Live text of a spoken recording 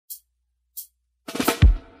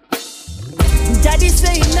Baby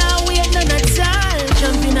say now we ain't none of time.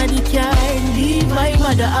 Jump in the car and leave my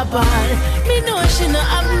mother apart. Me know she no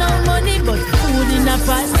have no money, but food in a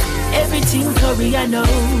pot, everything curry I know.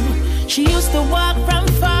 She used to walk from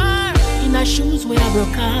far in her shoes where I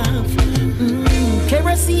broke off.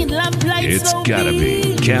 Kerosene lamp lights. It's gotta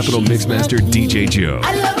be Capital Mixmaster DJ Joe.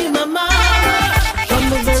 I love you, my mama, from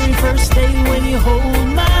the very first day when you hold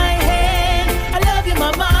my hand. I love you,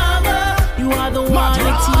 my mama. You are the one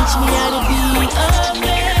that teach me how to be a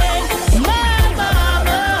man. My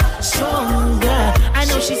mama, stronger. I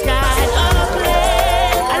know she's got a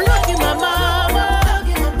plan. I love you, my mama.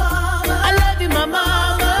 I love you, my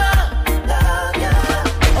mama.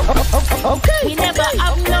 Okay. We never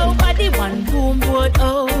have nobody, one room, board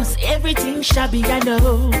house, everything shabby, I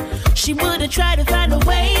know. She would've tried to find a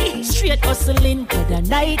way, straight hustling, whether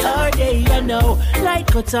night or day, I know. Light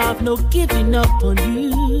cut off, no giving up on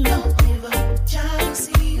you. Don't give up, Jah will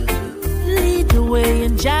see you through. Lead the way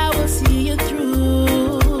and Jah will see you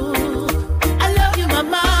through. I love you, my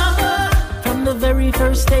mama, from the very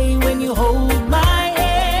first day when you hold my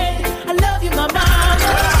hand. I love you, my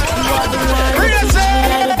mama. You are the one who teach me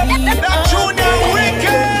how to be a Junior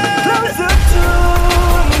Wicked. Closer to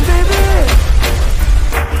me, baby,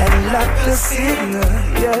 and lock the signal,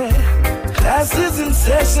 yeah. Class is in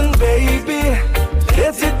session, baby.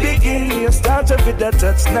 Let it begin. You start off with a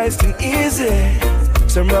touch, nice and easy.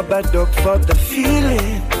 Some rubber duck for the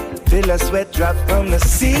feeling. Feel a sweat drop from the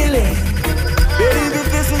ceiling. Baby,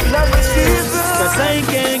 this is love with season. 'Cause I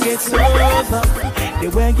can't get over the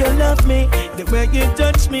way you love me, the way you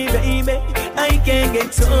touch me, baby. I can't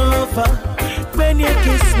get over when you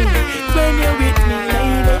kiss me, when you're with me,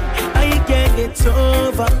 lady. I can't get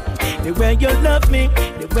over the way you love me,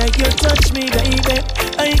 the way you touch me, baby.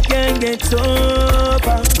 I can't get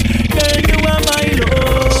over. Girl, you are my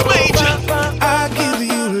love. I give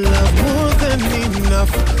you love more than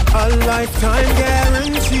enough. A lifetime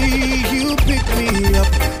guarantee. You pick me up,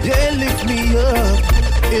 yeah, lift me up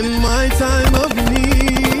in my time of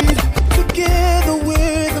need. Together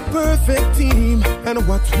we're the perfect team, and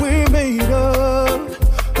what we're made of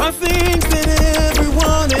are things that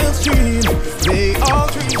everyone else dream. They all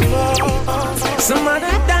dream of. Some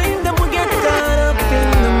other time that we get caught up in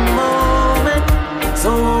the moment. So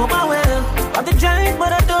overwhelmed by the drive,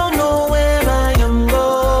 but I don't know where I am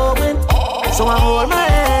going. So I hold my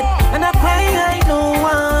head and I cry, I don't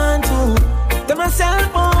want to. Tell myself,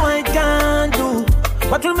 oh, I can't do.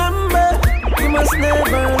 But remember, you must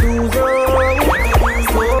never lose hope.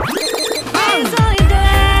 Raise all your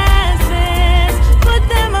glasses, put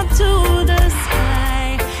them up to the sky.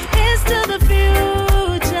 Here's to the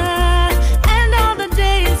future and all the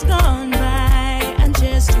days gone by. And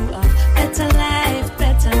cheers to a better life,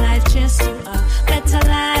 cheers to a better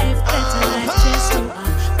life, cheers to a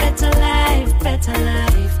better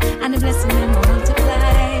life, and the blessing will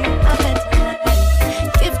multiply. A better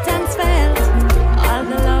life. Give thanks for health, all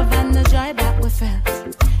the love and the joy that we felt.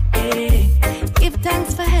 Hey, give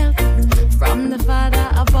thanks for help from the Father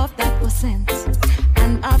above that was sent.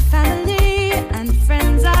 And our family and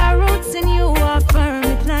friends, our roots in you are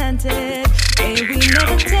firmly planted. May we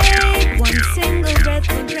never take one single breath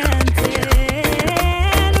for granted.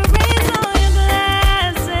 Raise all your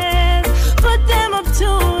glasses, put them up to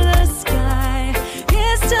the sky.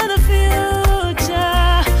 Here's to the future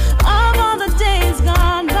of all the days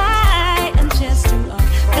gone by. And cheers to a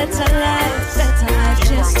better life, cheers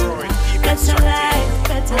to a better life,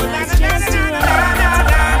 cheers to a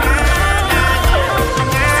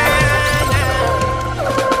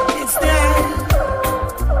It's there,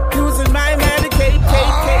 using my medication.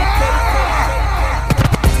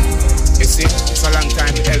 You see, it's a long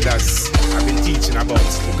time the elders have been teaching about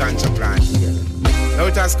the ganja plant. Now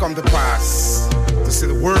it has come to pass to see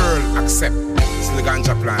the world accept the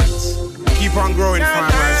ganja plant. Keep on growing,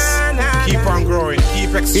 farmers. Keep on growing.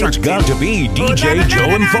 Keep extracting. It's got to be DJ Joe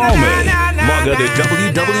Infalme. Log on to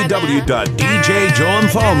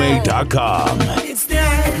www.djjoeinfalme.com. It's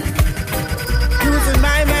there, using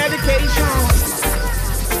my medication.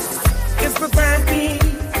 It's the therapy.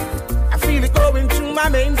 I feel it going through my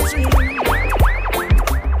mainstream.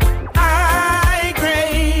 I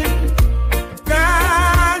crave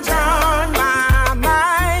ganja on my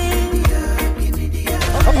mind.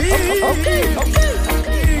 Okay.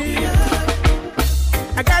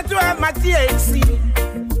 I got to have my THC.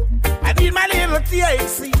 I need my little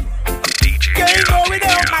THC. Can't go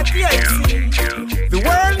without my THC. The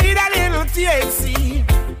world need a little THC.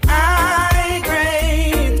 I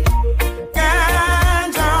crave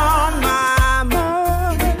ganja on my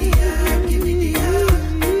mind.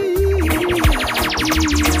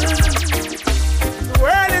 The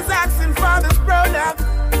world is asking for this product.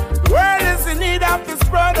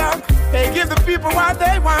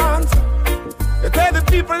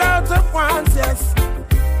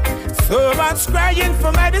 So much crying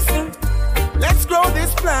for medicine. Let's grow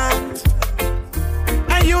this plant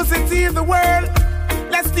and use it to heal the world.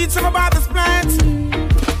 Let's teach them about this plant.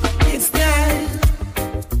 It's dead.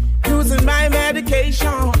 Using my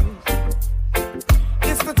medication.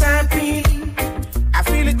 It's the therapy. I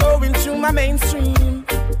feel it going through my mainstream.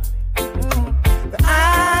 The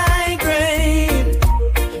high grade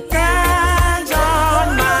ganja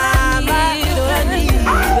on my mind. All I need,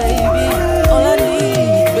 baby. All I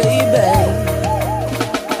need, baby.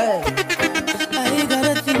 Hey. I got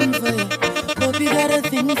a thing for you. Hope you got a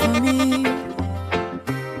thing for me.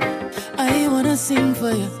 I wanna sing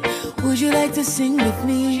for you. Would you like to sing with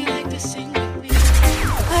me?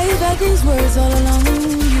 I've had these words all along.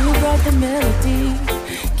 You brought the melody.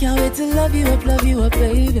 Can't wait to love you up,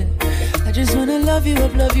 baby. I just wanna love you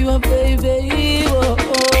up, baby. Oh, oh,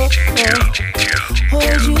 oh.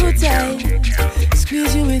 Hold you tight,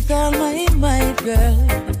 squeeze you with all my might, girl.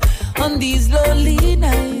 On these lonely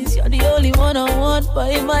nights, you're the only one I want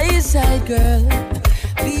by my side, girl.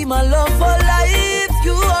 Be my love for life.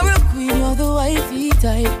 You are a queen, you're the wifey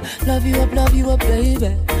type. Love you up,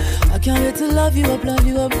 baby. I can't wait to love you up,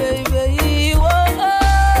 baby.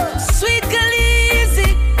 Whoa, sweet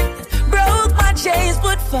Khaleesi, broke my chains,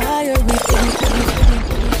 put fire with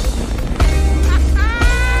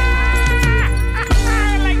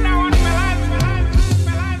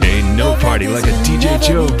Ain't no party like a DJ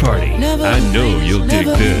Joe party. I know you'll dig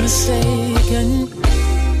this.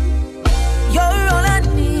 You're all I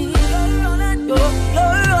need. You're all I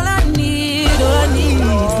need. All I need,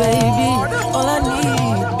 baby. All I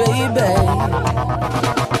need, baby.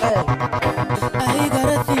 Hey. I got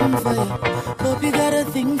a thing for you. Hope you got a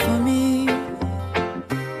thing for me.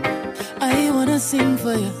 I wanna sing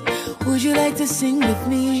for you. Would you like to sing with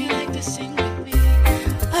me?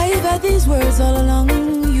 I've had these words all along.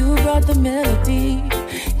 You brought the melody.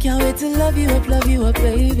 Can't wait to love you up,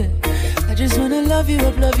 baby. I just wanna love you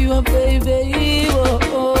up, baby. Oh,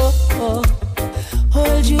 oh, oh.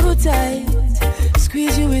 Hold you tight,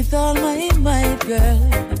 squeeze you with all my might, girl.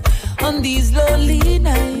 On these lonely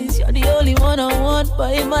nights, you're the only one I want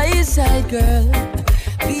by my side, girl.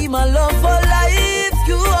 Be my love for life.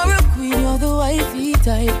 You are a queen, you're the wifey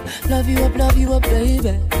type. Love you up,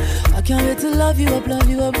 baby. I can't wait to love you up,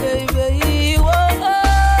 baby.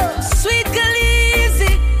 Whoa, sweet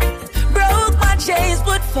Khaleesi, broke my chains,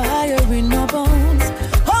 put fire in my bones.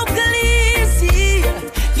 Oh, Khaleesi,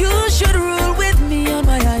 you should rule with me on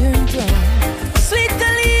my iron throne. Sweet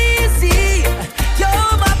Khaleesi,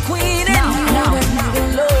 you're my queen and you let me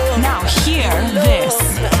alone. Now hear this.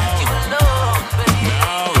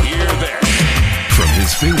 From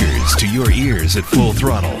his fingers to your ears at full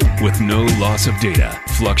throttle, with no loss of data,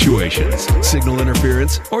 fluctuations, signal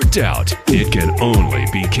interference, or doubt, it can only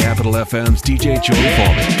be Capital FM's DJ Joe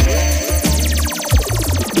Fallman.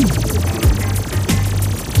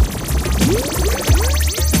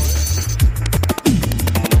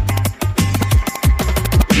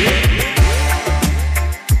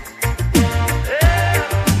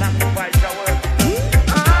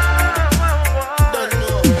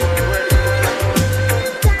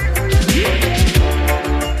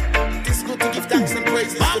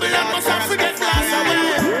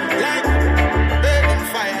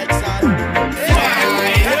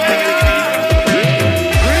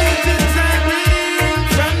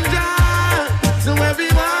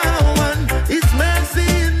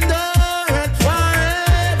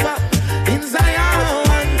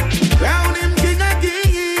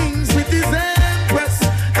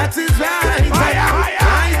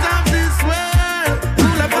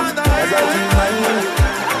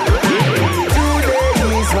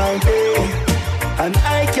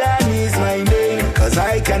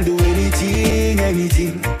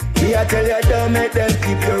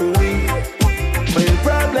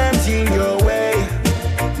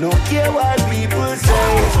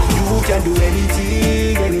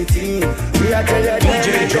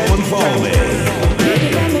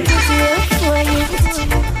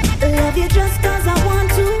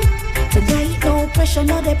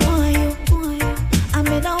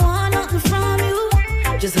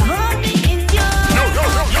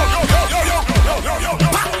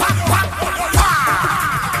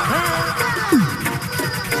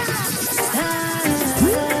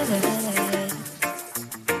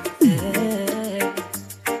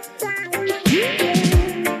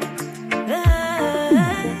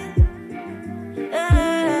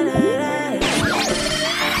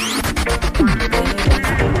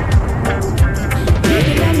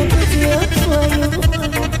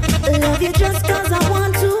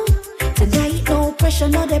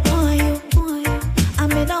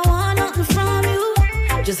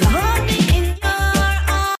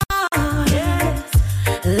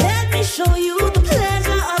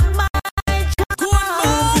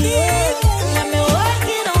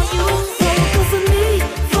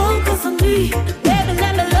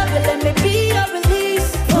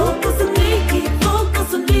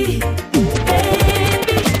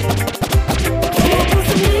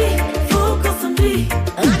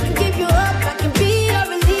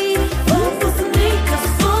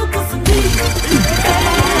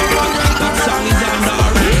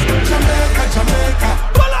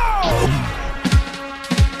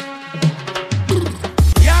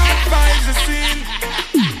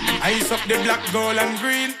 gold and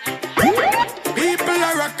green. People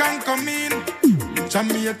are rock and come in.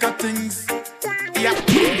 Jamaica things. Yeah.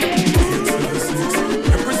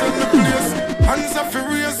 Represent the place. Hands are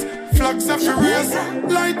furious. Flags are furious.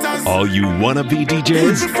 Lighters. All you wannabe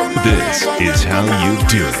DJs, this is how you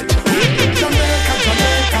do it. Jamaica,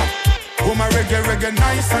 Jamaica. Oh my reggae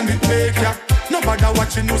nice and it make ya. Nobody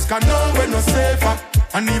watching news can know we're no safer.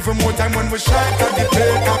 And even more time when we shine at the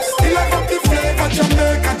paper. Still have up the flavor,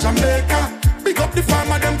 Jamaica, Jamaica. Big up the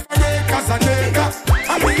farmer, them for acres and acres.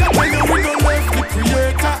 And we are telling you we don't left the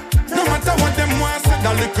creator. No matter what them want, say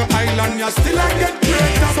the little island, you still a get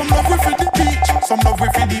greater. Some love we for the beach, some love we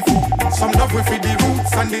for the food. Some love we for the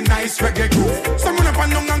roots and the nice reggae groove. Some run up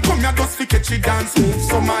and down and come here just for catchy dance moves.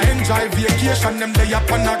 Some I enjoy vacation, them they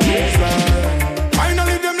up on a cruise line.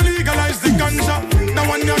 Finally them legalize the ganja. Now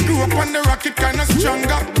when you grew up on the rocket kinda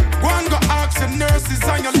stronger. Go and go ask your nurses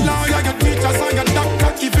and your lawyer, your teachers and your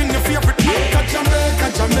doctor. Even your favorite actor, Jamaica,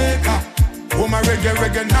 Jamaica. Oh my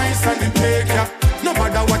reggae nice and it make ya.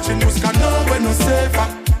 Nobody watching news can know we're no safer.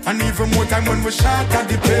 And even more time when we shot at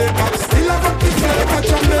the paper. Still have up the flavor,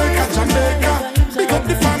 Jamaica, Jamaica. Big up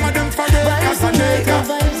the farmer, them for acres and acres.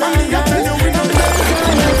 And me I tell you we no play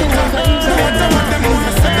Jamaica. No matter what them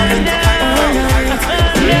want, say them in the eye.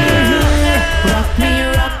 Rock me,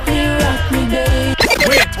 rock me, rock me, baby.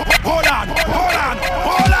 Wait, hold on. All right.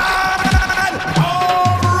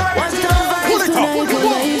 What's the vibes tonight?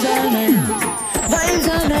 Vibes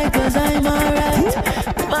all night, cause I'm alright.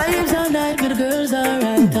 Vibes all night, with the girls alright.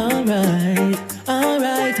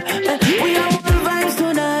 We are on vibes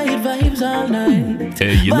tonight, vibes all night.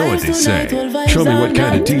 Hey, you know what they say. Show me what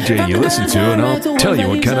kind of DJ you listen to and I'll tell you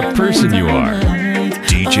what kind of person you are.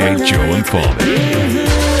 DJ Joe and Fallman.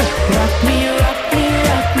 Rock me,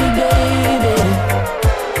 baby.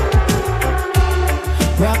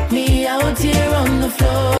 Rock me out here on the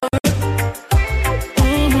floor.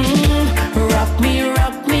 Rock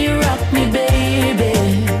me, baby.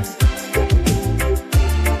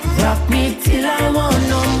 Rock me till I want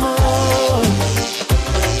no more.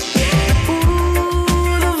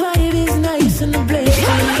 Ooh, the vibe is nice and the place is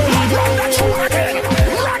lady.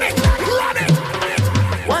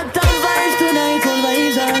 What the vibes tonight, all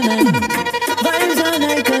vibes all night. Vibes all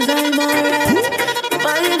night, cause I'm alright.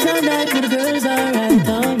 Vibes all night, with the girls alright.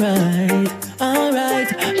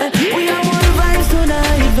 We are all vibes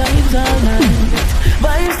tonight, vibes all night.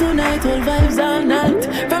 Vibes tonight, all vibes all night.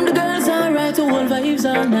 From the girls alright to all vibes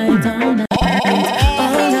all night, all night.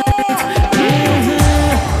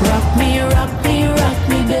 Rock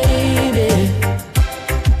me, baby.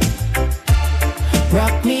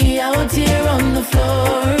 Rock me out here on the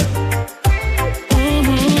floor.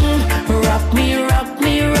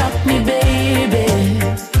 Rock me, baby.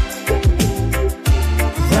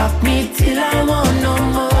 Rock me till I want no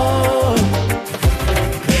more.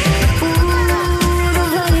 Ooh, the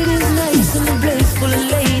vibe is nice and the place full of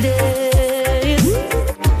ladies.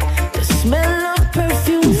 The smell of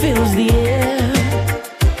perfume fills the air.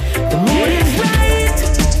 The mood is right.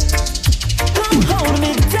 Come hold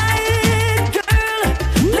me tight, girl.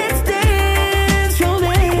 Let's dance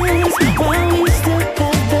romance while we still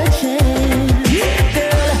have the chance.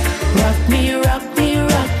 Girl, rock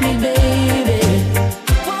me, baby.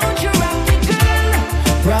 Won't you rock me, girl?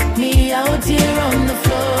 Rock me out here on the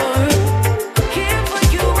floor. Here for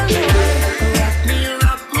you alone. Rock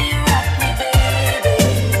me, baby.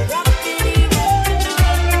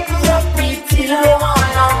 Rock me till I want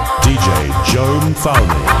no more. DJ Joe and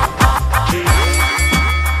Fallman.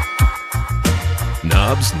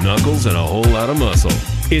 Knobs, knuckles, and a whole lot of muscle.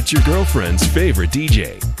 It's your girlfriend's favorite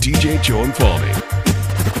DJ, DJ Joe and Fallman.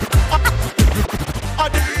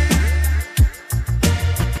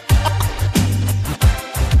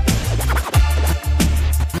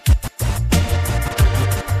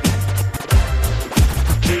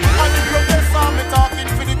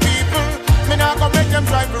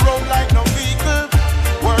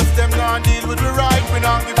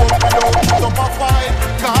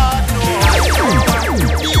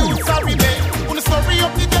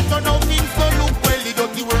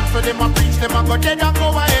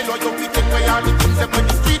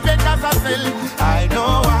 I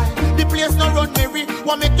know why the place no run merry.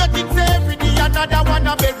 What make you think say every day another one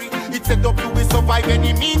a berry? It set up you will survive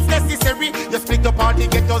any means necessary. You split up all the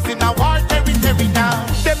ghettos in a war territory now.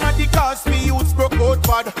 Them are the cause me youths broke out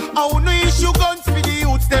bad. How no issue guns for the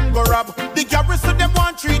youths them go rob. The garrison them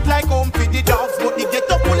want treat like home for the dogs, but the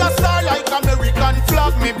ghetto full of star like American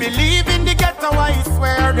flag. Me believe in the ghetto, I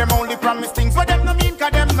swear. Them only promise things for them no mean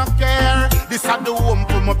cause them no care. This are the home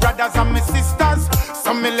for my brothers and my sisters.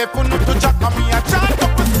 Some me left for no to jack and me a chant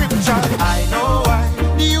up a scripture. I know why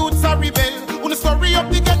the youths are rebel.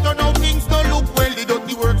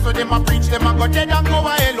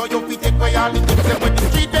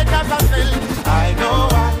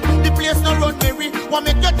 What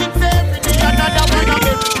make you think say every day another one of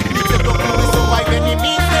them? If you don't know we survive any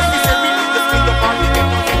means necessary. Let's bring up all the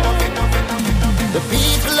the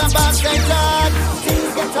people are back get hard.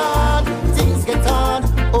 Things get hard, things get hard.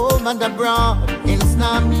 Home and abroad, ends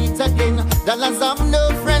now meet again. Dollars have no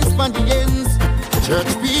friends for the ends.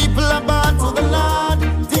 Church people are bound to the Lord.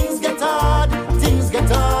 Things get hard, things get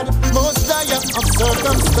hard. Most dire of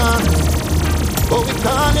circumstance. Oh, we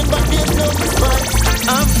calling, but there's no response.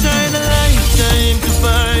 I've tried a lifetime to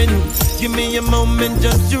find you. Give me a moment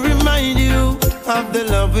just to remind you of the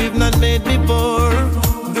love we've not made before.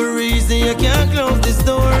 The reason you can't close this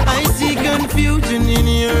door. I see confusion in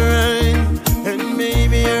your eyes, and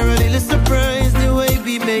maybe you're a little surprised the way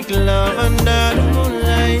we make love under the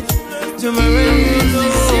moonlight. Tomorrow you know.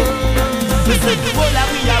 We said the whole of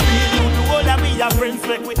we are real, the whole of we are friends.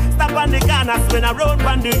 When we stop on the corner, spin around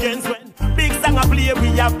on the gens. When big song a play,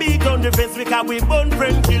 we are beat on the fence. Because we burn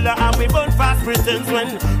friend killer and we burn fast pretense.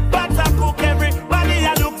 When butter cook, everybody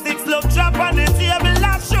a look six, look drop on the table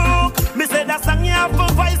and shook. Me say that song you have for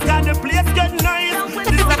voice, cause the place get nice.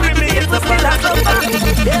 This a me is the philosopher.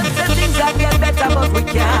 There's the things that get better, but we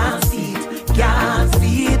can't see it. Can't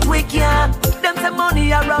see it, we can't. Them say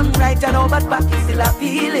money a run right and over back, still I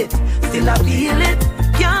feel it. Still I feel it.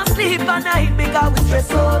 Can't sleep at night because we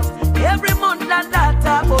stress out. Every month and that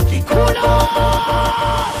but we cold.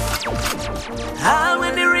 All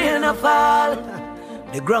when the rain a fall,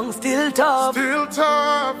 the ground still tough. Still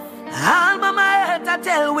tough. All mama heard to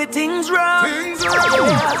tell we things wrong. Things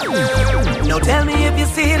wrong. Now tell me if you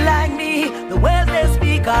see it like me. The words they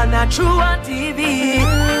speak are not true on TV.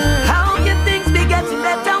 How can things be getting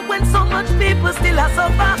better when so much people still are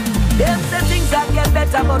suffer? Them say things that get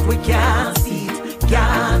better but we can't see it.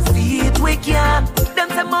 Can't see it, we can't. Them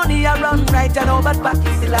say money a run right and over back,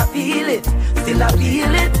 still I feel it. Still I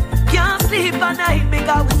feel it. Can't sleep at night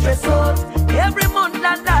because we stress out. Every month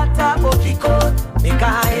and that but we cold. Make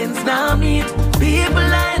our ends now meet. People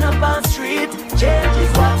line up on street. Change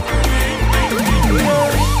is what we need.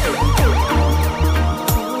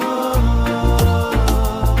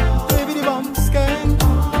 Baby, the bomb scan.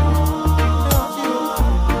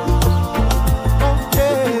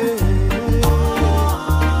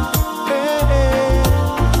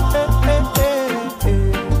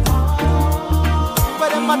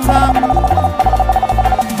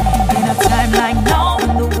 In a time like now,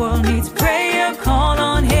 when the world needs prayer, call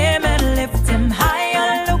on Him and lift Him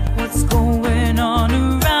higher. Look what's going on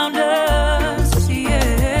around us,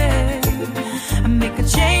 yeah. And make a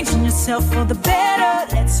change in yourself for the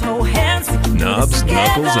better. Let's hold hands. Knobs,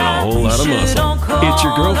 knuckles, and a whole lot of muscle. It's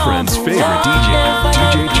your girlfriend's favorite DJ,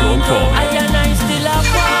 DJ Joan Foley. I and I still a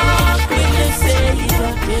walk with the Savior.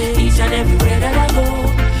 Each and everywhere that I go,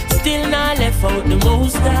 still not left out the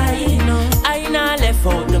Most High. I not left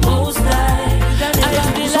out the Most High.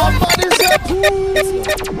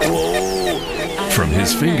 From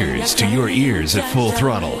his fingers to your ears at full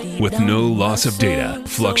throttle, with no loss of data,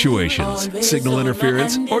 fluctuations, signal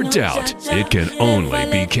interference, or doubt, it can only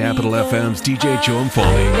be Capital FM's DJ Joan Foley.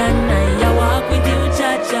 I walk with you,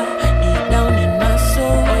 Cha-Cha, deep down in my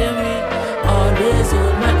soul. Always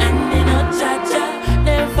hold my hand in a Cha-Cha,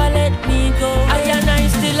 never let me go. I and I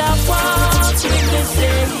still a walk with the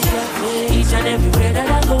Savior. Each and everywhere that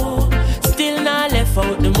I go, still not left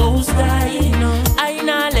out the Most High. I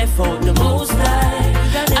not left out the Most High.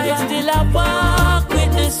 I still a walk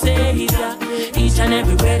with the Savior. Each and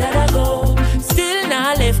everywhere that I go, still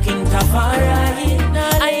not left King Tafari.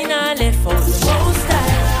 I not left out the Most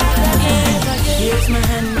High. Here's my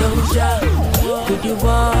hand, oh Jah. Could you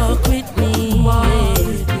walk with me?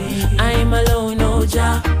 I'm alone, oh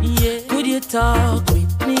Jah. Could you talk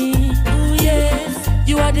with me? Oh yes.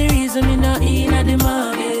 You are the reason me not in the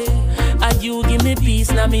market. And you give me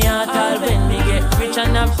peace now me heart. All when me get rich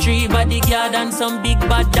and have 3 bodyguard and some big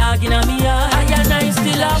bad dog in me heart. I and I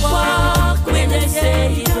still a walk with the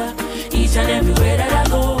Savior. Each and everywhere that I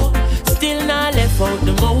go, still not left out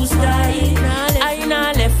the Most High. I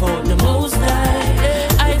not left out the Most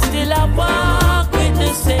High. I still a walk with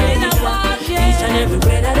the Savior. Each and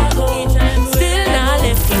everywhere that I go, still not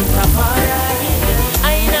left King Tafari.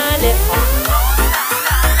 I not left out.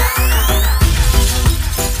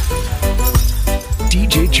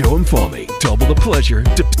 DJ Joan Foley, double the pleasure,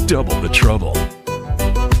 double the trouble.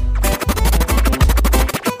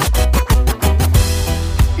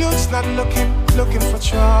 You're not looking for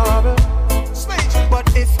trouble. But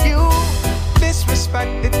if you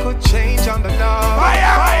disrespect, it could change on the dog.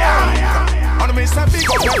 On me say big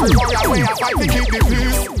up every warrior, I fight to keep the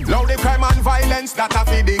peace. Loud the crime and violence that have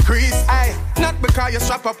to decrease. Aye, not because you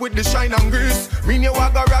strap up with the shine and grease. Mean you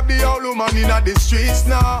a go rob the old woman in the streets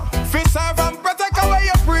now. Fi serve and protect our way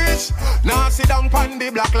you preach. Now sit down pan the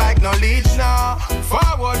block like no leech now.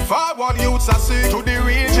 Forward, youths are sick. To the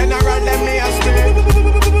real general, them me a speak.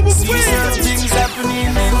 See certain things happening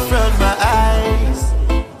in front of my eyes.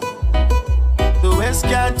 The West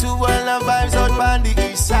Can to all the vibes out on the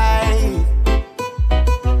east side.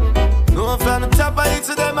 No from the top of it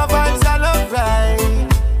to them, my vibes are alright.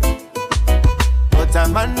 But a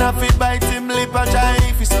man not fit bite him lip and try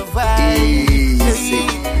if he survive.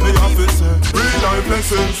 The officer, real life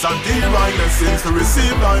lessons and divine lessons to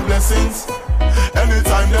receive life blessings.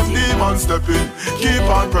 Anytime them demons step in, keep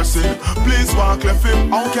on pressing. Please walk left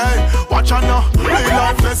him, okay? Watch out now. Real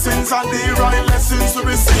life lessons and divine lessons to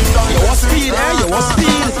receive life blessings. You want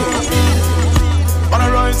speed? Gonna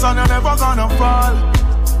rise and you're never gonna fall.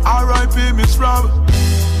 R.I.P. Miss Rob.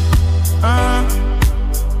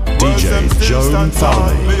 DJ Joan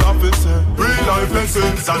Falme. Me officer, real life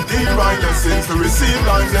lessons and divine lessons to receive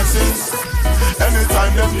life lessons.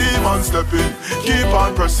 Anytime them demons step in, keep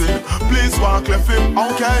on pressing. Please walk left him,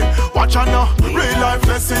 okay? Watch out now. Real life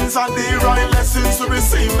lessons and divine lessons to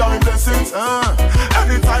receive life blessings.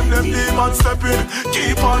 Anytime them demons step in,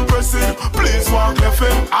 keep on pressing. Please walk left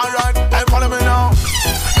him. Alright, hey, follow me now.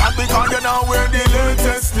 Not because you know we're the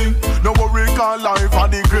latest thing. No worry, call life are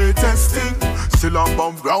the greatest thing. Still on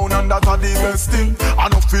bump ground and that are the best thing.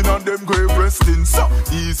 And nothing on them grave resting. So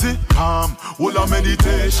easy, calm, all a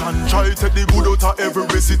meditation. Try to take the good out of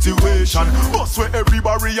every situation. Bust where every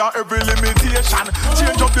barrier, every limitation.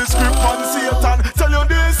 Change up the script on Satan. Tell you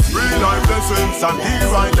this, real life lessons and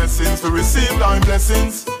divine lessons to receive life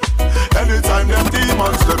blessings. Anytime them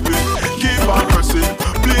demons step in, keep on pressing.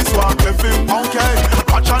 Please walk left him, okay?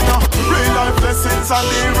 Watch out now. Real life lessons and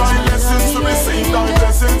divine lessons to receive life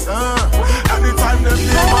blessings. Anytime them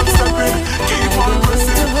demons step in, keep on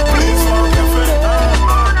pressing. Please walk left him.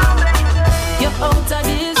 You're out of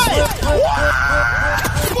this.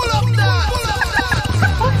 Pull up now.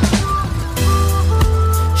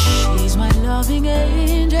 She's my loving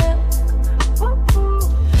angel.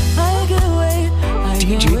 I can wait.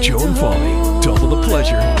 DJ Joan Falme. Double the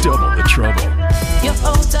pleasure, double the trouble. You're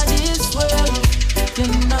out of this world. You're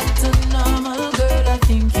not a normal girl. I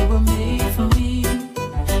think you were made for me.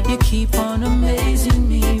 You keep on amazing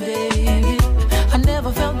me, baby. I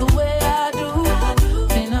never felt the way I do.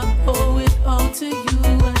 And I owe it all to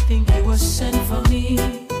you. I think you were sent for me.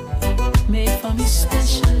 Made for me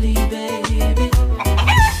specially, baby.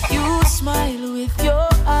 You smile with your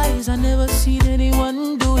eyes. I never seen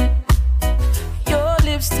anyone do it. Your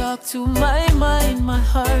lips talk to my mind. My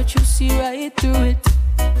heart, you see right through it.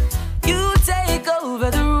 You take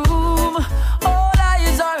over the room. All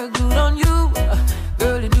eyes are good on you.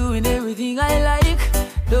 Girl, you're doing everything I like.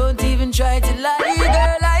 Don't even try to lie,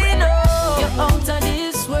 girl, I know. You're out of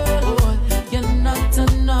this world. You're not a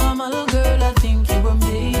normal girl. I think you were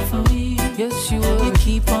made for me. Yes, you were. You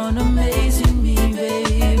keep on amazing me,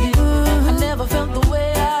 baby. I never felt the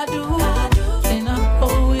way I do. And I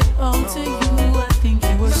owe it all to you. I think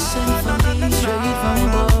you were sent for me. Straight from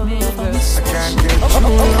above, made for me special.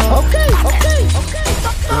 Okay.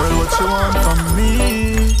 Girl, what you want from me?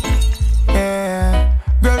 Yeah.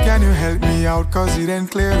 Girl, can you help me out? Cause it ain't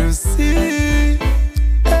clear to see.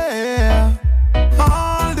 Yeah.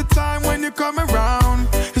 All the time when you come around,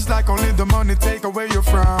 it's like only the money take away your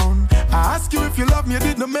frown. I ask you if you love me, you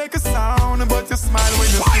didn't make a sound. But you smile when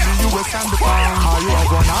you see the US and the pound. How you have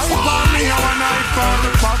one eye for me, I one eye for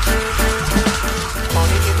the pocket.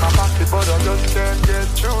 Money in my pocket, but I just can't get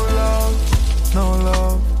true love. No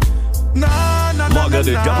love. Log on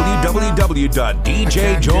to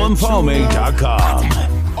www.djjoanfalme.com.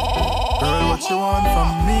 Girl, what you want from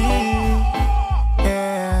me?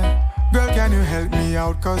 Yeah. Girl, can you help me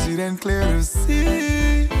out? Cause it ain't clear to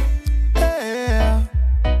see. Yeah.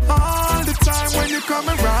 All the time when you come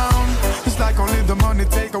around, it's like only the money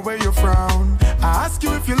take away your frown. I ask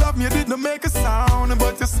you if you love me, you didn't make a sound.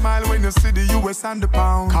 But you smile when you see the US and the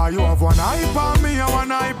pound. Cause you have one eye on me and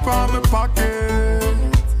one eye on my pocket.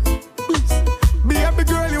 Baby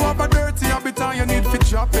girl, you have a dirty habit and you need to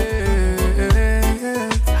drop it.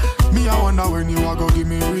 Me, I wonder when you are gonna give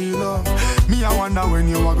me real love. Me, I wonder when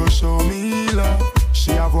you are gonna show me love.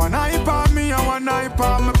 She have one eye on me and one eye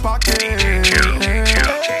on my pocket.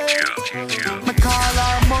 Me call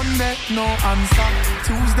her Monday, no answer.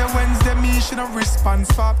 Tuesday, Wednesday, me, she no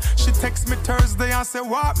response pop. She text me Thursday and say,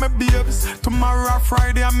 what me babes? Tomorrow,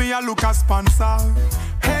 Friday, and me, I look a sponsor.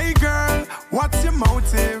 Hey girl, what's your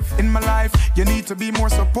motive? In my life, you need to be more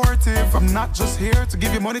supportive. I'm not just here to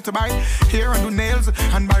give you money to buy hair and do nails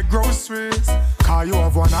and buy groceries. Cause you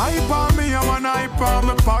have one eye on me and one eye on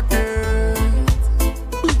my pocket.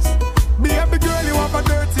 Baby girl, you have a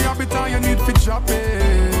dirty habit and you need to drop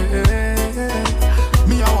it.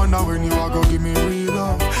 Me, I wonder when you are gonna give me real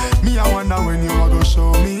love. Me, I wonder when you are gonna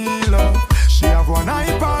show me love. She have one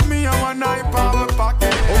eye on me and one eye on my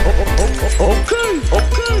pocket. Okay.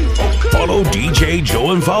 Follow DJ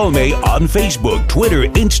Joe and follow me on Facebook, Twitter,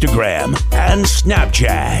 Instagram, and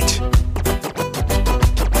Snapchat.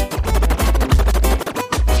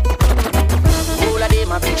 All of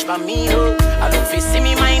them a bitch for me, no. I don't feel see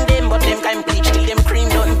me mind them, but them kind bleach till them cream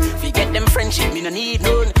done. Forget them friendship, me no need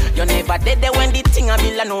none. You never dead there when the thing a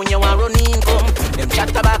bill, I know you want run income. Them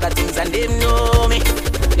chat about the things and them know me.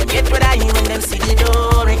 Them get what I hear when them see the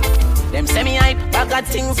glory. Them say me hype, bag of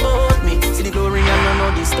things about me. See the glory and you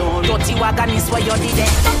know the story. Dirty wagon is where you did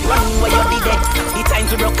it. Run where you did it. The time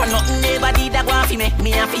to broke and nothing never did that go for me.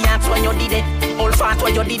 Me and fiance when you did it. All fat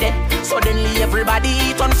where you did it. Suddenly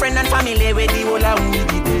everybody turn friend and family where the whole of we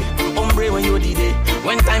did it. Hombre when you did it.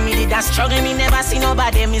 When time me did that struggle, me never see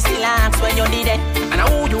nobody. Me still ask when you did it. And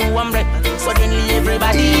how you hombre. Suddenly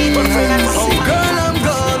everybody turn friend and family. Oh girl, I'm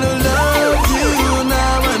gonna love you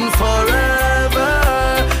now and forever.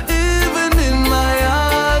 Even in my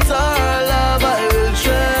heart, our love I will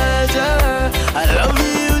treasure. I love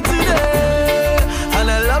you today, and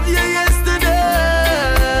I love you yesterday.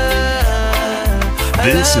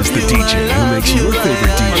 This is the DJ who makes your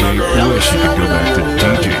favorite DJ wish you could go back to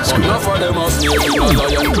DJ school. Enough of them are sneaking a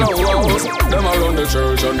lion clowns. Them around the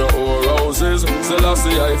church and the whole houses.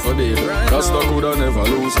 Selassie I forbid. Rasta coulda never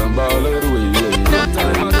lose and ball it away.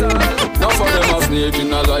 Enough of them are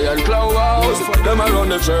sneaking a lion clowns. Them around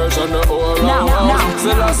the church and the whole house.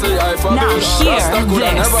 Selassie I forbid. Rasta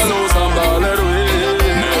coulda never lose and ball it away.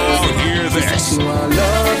 Now hear this. You are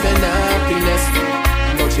love and happiness,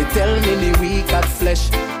 but she tell me the weak at flesh.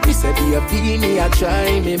 Me say be a beanie, I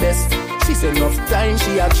try me best. She say enough time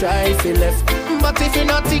she a try fi left. But if you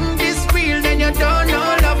not think this real, then you don't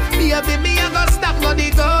know love. Baby, me a go stop no the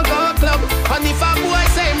go-go club. And if a boy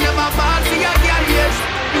say him never bad for your girl, yes,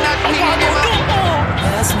 that me never.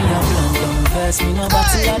 Pass me a blunt, don't pass me no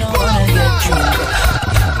bottle, I don't wanna get drunk.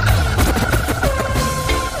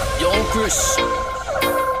 Yo, Chris,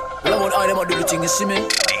 love how them a do the thing, you see me?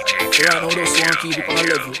 DJ right now, those one keep it on a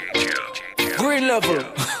level. Green level.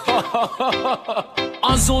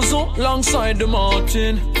 Azozo, alongside the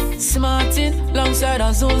Martin. Smartin, alongside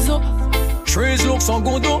Azozo. Trees look so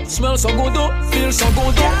good, smell so good, feel so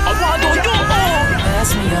good. I want to do.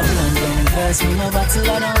 Pass me a blunt, don't pass me no bottle,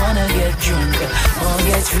 I don't wanna get drunk. Won't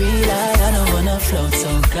get real, I don't wanna float.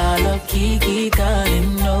 So call up Kiki, call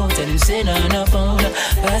him no. Tell him say no on the phone.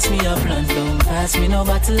 Pass me a blunt, don't pass me no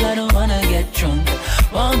bottle, I don't wanna get drunk.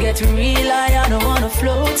 Won't get real, I don't wanna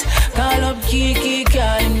float. Call up Kiki,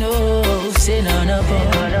 call him no. Say no on the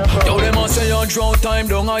phone. Yo, them a say you drought time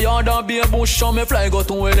down a yard and be a bush. So me fly go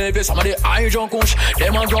to LA, some of the high junk kush.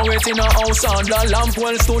 Them a grow it in a house and the lamp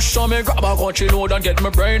well stush. So me grab a country load and get my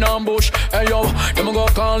brain ambush. Hey yo, them a go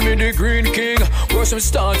call me the Green King. Where some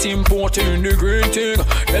start importing the green thing.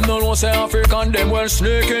 Them no know say African, them well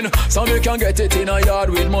sneaking. So me can get it in a yard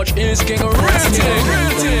with much ease king.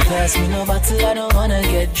 Pass me no bottle, I don't wanna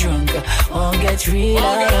get drunk. Won't get real, I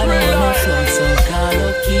don't wanna float. So call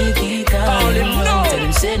up Kiki, call him no. Tell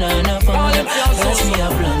him say no on phone. Pass me a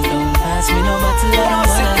blunt, don't pass me no bottle, I don't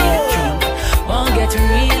wanna get drunk. Won't get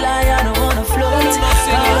real, I don't wanna float.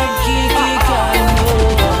 Call up Kiki, call him no.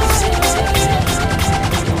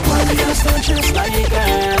 Warriors don't just like a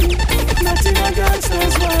girl. Nothing against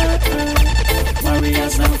us work.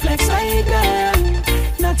 Warriors don't flex like a girl.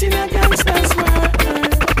 Nothing against us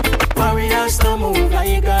work. Warriors don't move like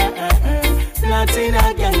a girl. Nothing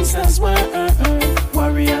against us work.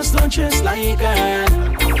 Warriors don't just like a girl.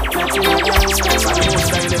 Nothing against us work.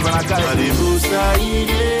 The booster he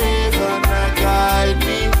never guide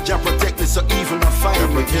me. Jah protect me so evil not fight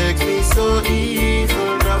me. Protect me so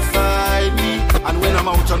evil not fight me. And when I'm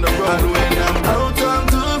out on the road, and when I'm out on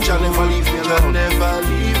the road, Jah never leave me alone. Jah never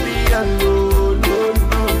leave me alone. No,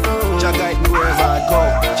 no, no. Jah guide me wherever I go.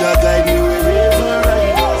 Jah guide me wherever I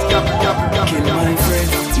go. Kill my friend,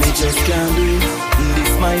 me just can't do it.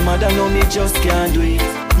 This my mother, no, me just can't do it.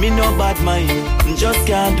 Me no bad mind, just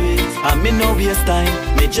can't do it. And me no waste time,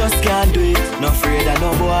 me just can't do it. No afraid of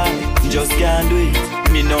no boy, just can't do it.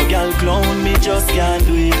 Me no girl clown, me just can't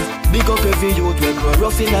do it. Big up every youth we grow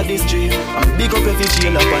rough in the street. And big up every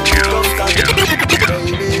jail up and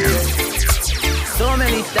baby. So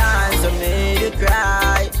many times I made you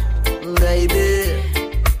cry,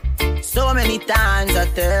 baby. So many times I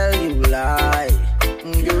tell you lie,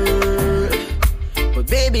 girl. But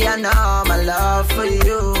baby, I know my love for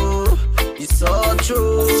you is so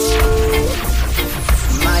true.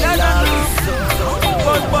 My love is so true.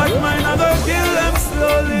 But mine I go kill them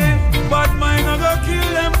slowly. But mine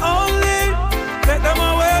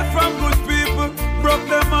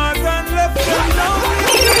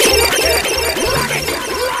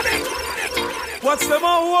Watch them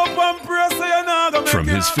all hope and pray so you're not gonna From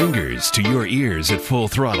his fingers to your ears at full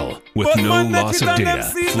throttle, with no loss of data,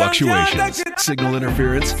 fluctuations, signal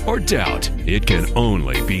interference, or doubt, it can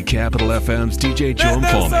only be Capital FM's DJ Joe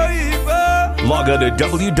Infalme. Log on to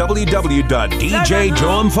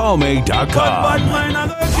www.djjoeinfalme.com. Bad mind I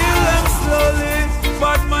go kill them slowly.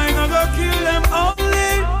 Bad mind I go kill them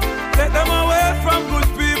only. Let them away from good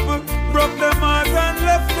people. Broke them heart and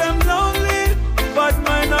left them lonely. Bad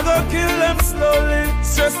mind I go kill them slowly.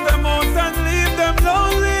 Stress them out and leave them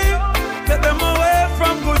lonely. Let them away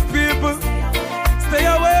from good people. Stay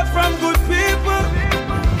away from good people.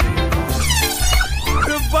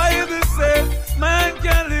 The Bible says man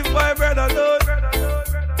can't live by bread alone.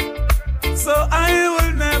 So I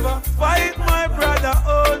will never fight my brother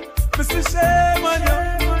own. Mr. Shame on you.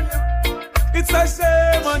 It's a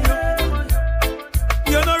shame on you.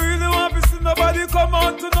 You don't really want to see nobody come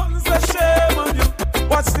out to nothing. It's a shame on you.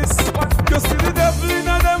 Watch this. You see the devil in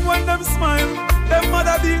them when them smile. Them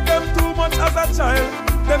mother beat them too much as a child.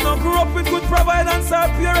 Them not grew up with good providence or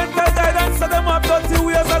parental guidance. So them have dirty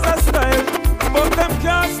ways as a style. But them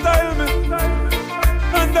can't style me.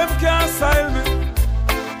 And them can't style me.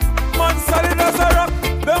 Man solid as a rock.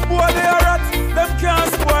 Them boy they are rat. Them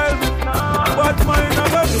can't spoil me. But mine I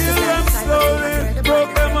go kill them slowly.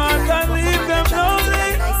 Broke them heart and leave them lonely.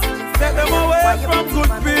 Take them away from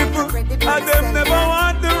good people. And them never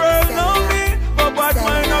want the world know me. But bad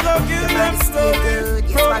mine I go kill them slowly.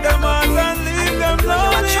 Broke them heart and leave them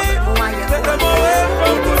lonely. Take them away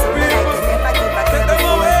from good people. Take them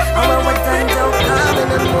away from good people.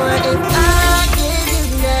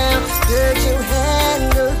 Could you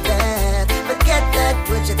handle that? Forget that,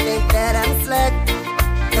 would you think that I'm slack?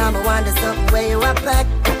 Come and wonder something where you are back.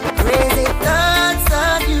 Crazy thoughts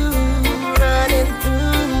of you running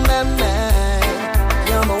through my mind.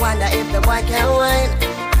 You're my wonder if the boy can whine.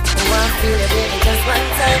 I feel it baby, just one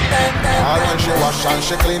time. All when she wash and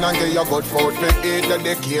she clean and give you good food to eat,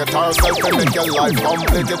 dedicate herself to make your life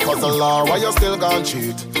complete. It cause the law, why you still gon'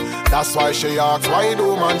 cheat? That's why she asks, why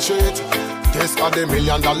do man cheat? This are the $1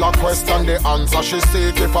 million question, the answer she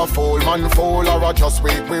seek. If a fool man fool or a just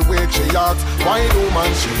weak, we wait. She asks, why do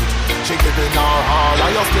man cheat? She giving her all,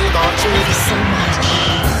 and you still got cheat. Thank you so much.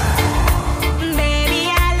 Baby,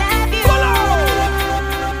 I love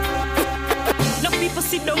you. No people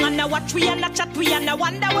sit down and watch we and chat we and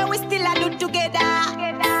wonder where we still are do together.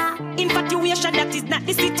 Infatuation, that is not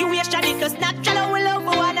the situation. It does not tell we love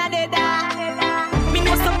one another. Me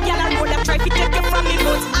know some gyal and roll up try to take you from me, but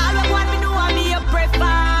all I want me know I me a prefer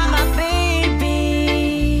my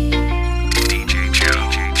baby. DJ Joe.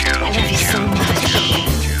 I love you so much.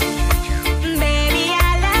 Baby, I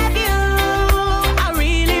love you. I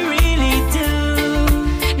really, really do.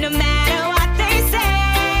 No matter what they say,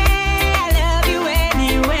 I love you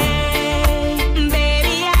anyway.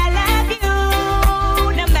 Baby, I love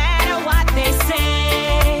you. No matter what they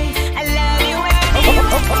say, I love you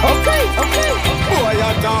anyway. Okay. Boy,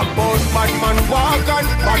 I talk about bad man walk and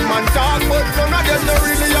bad man talk, but none of them don't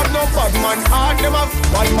really have no bad man heart. Them have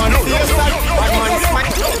bad man face and bad man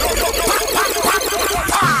smile.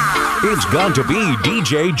 It's got to be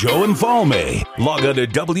DJ Joe Infalme. Log on to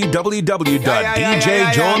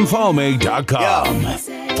www.djjoeinfalme.com.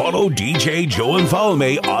 Follow DJ Joe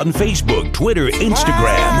Infalme on Facebook, Twitter,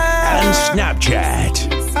 Instagram, and Snapchat.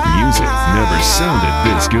 Music never sounded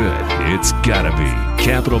this good. It's gotta be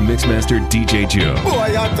Capital Mixmaster DJ Joe.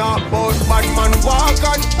 Boy, I talk about bad man walk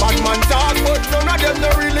and bad man talk, but none of them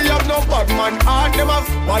don't really have no bad man heart. Them have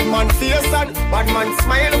bad man face and bad man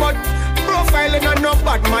smile, but profiling and no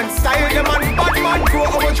bad man style. Them and bad man grow,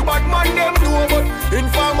 how much bad man them do, but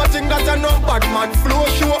informer think that a no bad man flow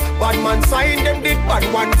show. Bad man sign them did bad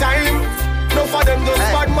one time. No for them just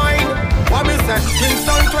bad mind. What me say?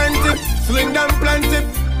 Kingston 20, sling them plenty.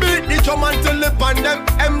 Beat the drum until the pan them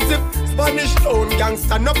empty. Spanish town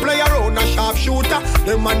gangster, no play around, a sharp shooter.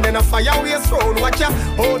 Them man then a fire waste round. Watch ya,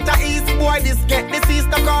 out the east boy, this get disease.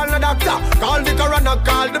 No call the doctor, call the coroner,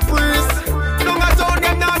 call the priest. Don't a town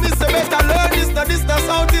them now, this a better learn this. No this, no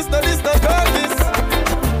south, this, no this, no girl this.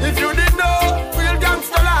 If you didn't know, real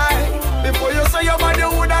gangster lie. Before you say your man, you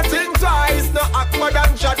woulda think twice. No act bad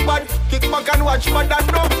and chat bad, kick back and watch bad and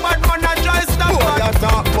no bad man and try stop bad. You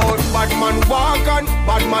talk about bad man walk and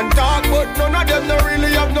bad man talk, but none of them don't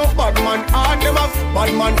really have no bad man heart. Them have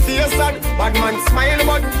bad man face and bad man smile,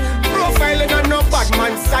 but profiling and no bad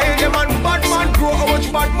man style. Them and bad man grow, how much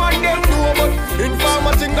bad man them do, but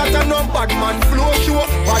informer think that a no bad man flow show.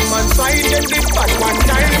 Bad man sign them did bad one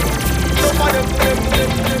time.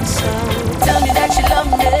 Tell me that you love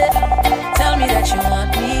me. Tell me that you want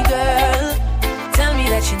me, girl. Tell me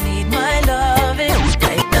that you need my loving.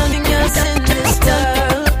 Like nothing else in this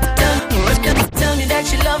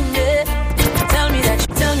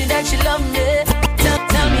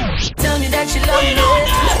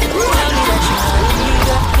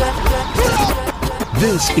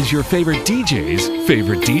This is your favorite DJ's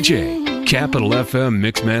favorite DJ, Capital FM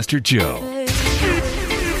Mixmaster Joe.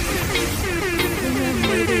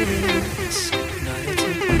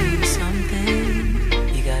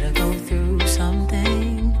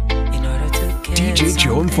 DJ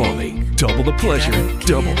Joe and Foley, double the pleasure,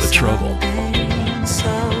 double the trouble. So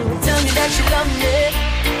tell me that you love me.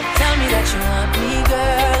 Tell me that you want me,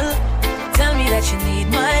 girl. Tell me that you need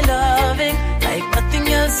my loving like nothing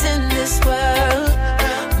else in this world.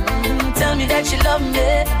 Tell me that you love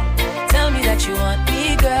me. Tell me that you want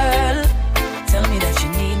me, girl. Tell me that you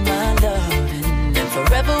need my loving, and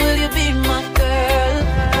forever will you be my girl.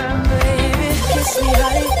 Baby, kiss me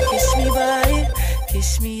high, kiss me by,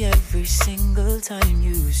 kiss me every single time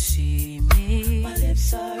you see me. My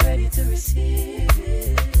lips are ready to receive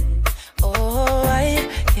it. Oh, I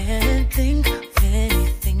can't think of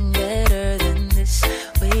anything better than this.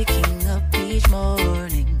 Waking up each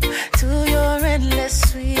morning to your endless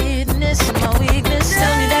sweetness and my weakness.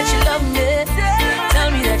 Tell me that you love me. Tell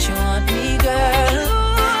me that you want me, girl.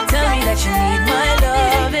 Tell me that you need my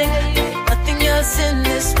loving like nothing else in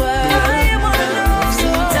this world.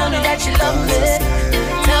 Tell me that you love me.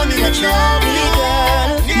 Tell me that you want me,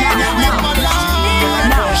 girl.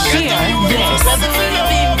 Now hear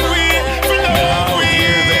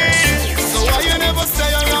this. So why you never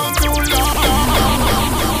stay around too long?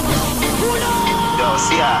 Yo,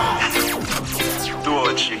 see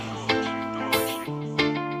Dochi.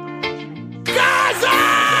 Gaza!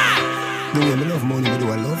 The way me love money, me do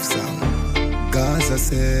a love song. Gaza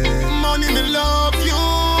say, money me love you,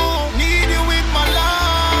 need you with my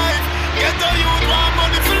life. Get the youth want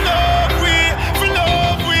money for love we, for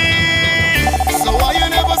love we. So why you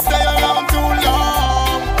never stay around too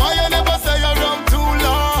long? Why you never stay around too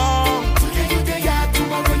long? Today you day out,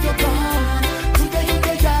 tomorrow you're gone. Today you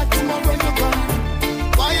day out, tomorrow you're gone.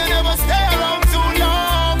 Why you never stay around too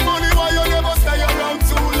long? Money, why you never stay around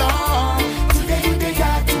too long? Today you day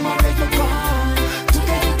out, tomorrow you're gone.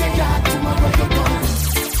 Today you day out, tomorrow you're gone.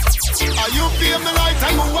 Are you feel me light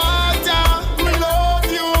and my water? Me love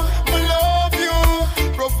you, me love you.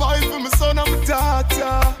 Provide for my son and my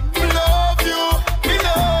daughter. Me love you, me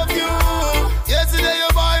love you. Yesterday you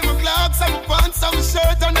buy my clocks and my pants and my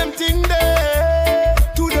shirt and them thing there.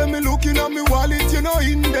 Today me looking at me wallet, you know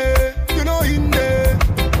in there, you know in there.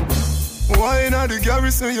 Why not the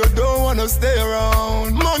garrison you don't wanna stay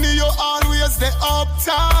around? Money you always stay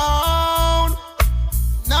uptown.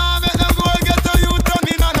 Now make them go and get a you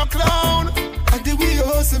turning on a clown. And the way you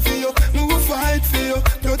hustle for you, me will fight for you.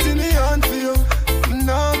 Not in the hand for you.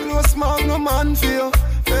 Now close mouth, no man for you.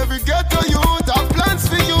 Every ghetto youth have plans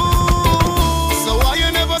for you. So why you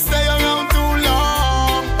never stay around too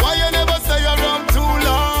long? Why you never stay around too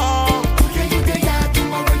long? Today you day out,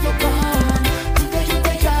 tomorrow you're gone. Today you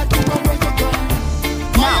day out, tomorrow you're gone.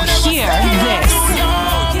 Now hear this. Now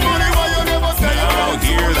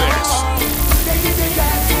hear this.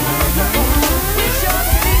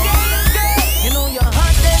 You know you're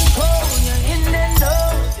hot and cold, you're in and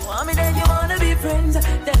out. You want me, then you wanna be friends.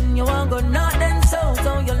 Then you want go not then so.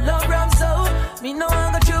 So you love rum so. Me know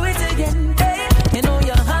I'll go through it again. Hey, you know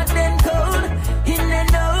you're hot and cold, in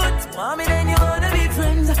and out. You want me, then you wanna be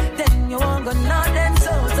friends. Then you want go not then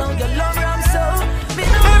so. So you love rum so. Me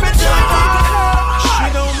know I'll go through it again. She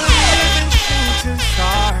don't believe in shooting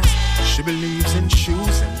stars. She believes in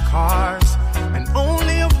shoes and cars, and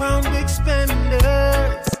only around big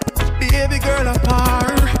spenders. Baby girl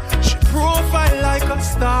apart, she profile like a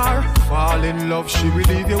star. Fall in love, she will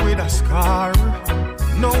leave you with a scar.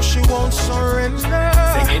 No, she won't surrender.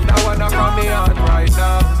 Singing that one from me on right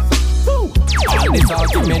now. Woo. All this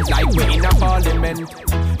argument like we in a parliament,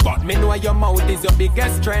 but me know your mouth is your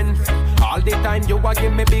biggest strength. All the time you a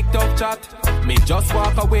give me big tough chat. Me just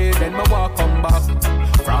walk away, then me walk come back.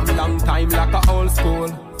 From long time like a old school,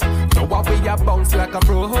 to what we a bounce like a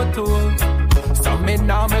pro tool. So me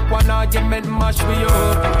now make one argument mash for you.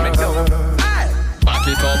 Me know. Back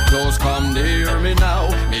it up close, come near me now.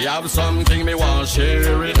 Me have something me want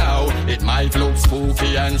share it now. It might look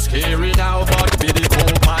spooky and scary now, but be the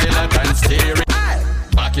co-pilot and steer it.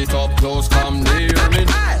 Back it up close, come near me.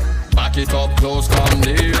 Back it up close, come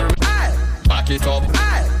near me. Back it up,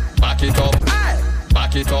 back it up,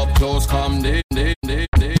 back it up close, come near.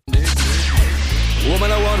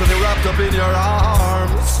 Woman, I want to be wrapped up in your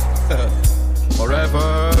arms.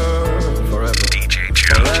 Forever, forever, DJ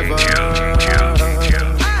Joe, forever.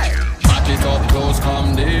 Back it it up close,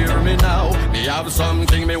 come near me now. Me have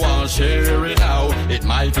something me want share it now. It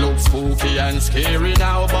might look spooky and scary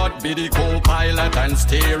now, but be the co-pilot and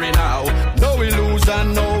steering now. No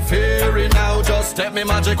illusion, no fear now. Just step me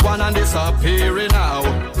magic one and disappear now.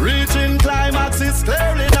 Reaching climax is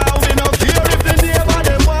clearly now. Me no care if the neighbor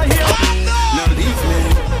them want hear. No leave me,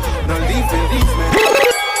 no leave me, leave me.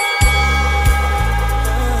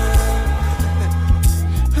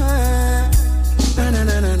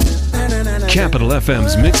 Capital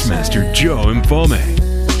FM's Mixmaster Joe Infome.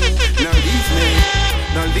 No leave me,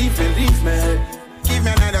 no leave me, leave me. Give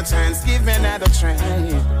me another chance, give me another try.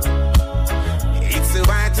 It's so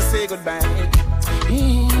hard to say goodbye.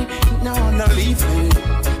 No, no leave me,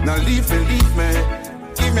 no leave me, leave me.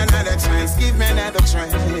 Give me another chance, give me another try.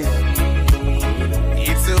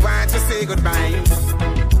 It's so hard to say goodbye.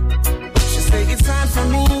 She say it's hard for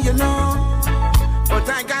me, you know. But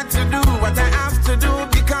I got to do what I have to do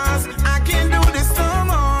because I can't do this no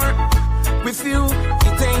more. With you,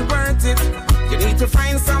 it ain't worth it. You need to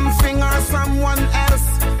find something or someone else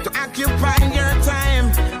to occupy your time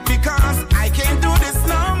because I can't do this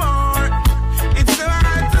no more. It's so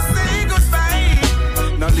hard to say goodbye.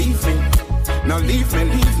 Now leave me, now leave me,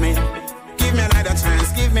 leave me. Give me another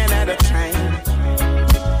chance, give me another try.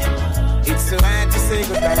 It's so hard to say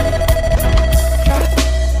goodbye.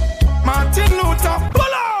 Martin Luther,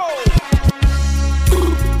 pull out!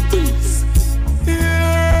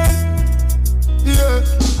 Yeah, yeah,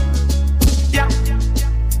 yeah.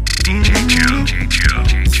 DJ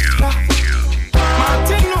Joe.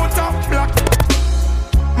 Martin Luther Black.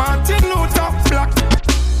 Martin Luther Black.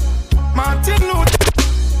 Martin Luther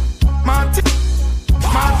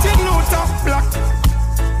Black.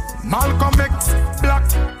 Malcolm X Black.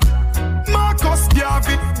 Marcus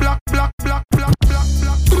Garvey Black.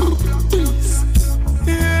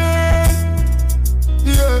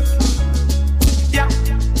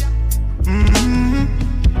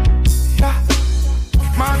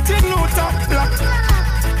 Martin Luther Black,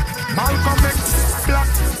 Malcolm X Black,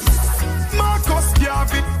 Marcus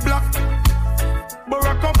Garvey Black,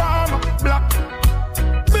 Barack Obama Black,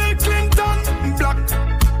 Bill Clinton Black.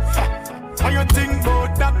 How you think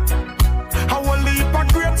about that? How a leap of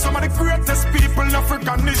great, some of the greatest people in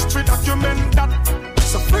African history document that.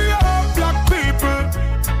 So free all black people,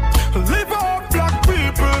 live all black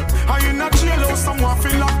people. Are you not jail or someone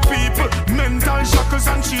feel like people? Mental shackles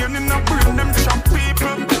and chain in the brain, them trap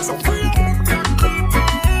people. So free all black people,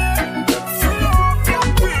 free all black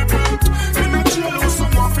people. In a jail or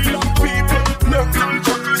someone feel like people. Mental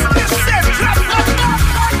shackles and chain.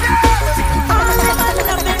 All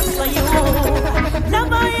I'm for you. Love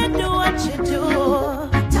how you do what you do.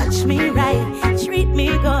 Touch me right, treat me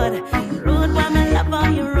good. Rude woman, love how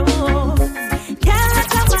you rule. Can't let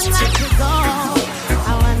someone like you go.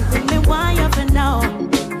 I want to me why you for now.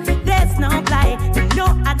 There's no lie, no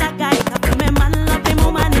other guy. Come me man, love him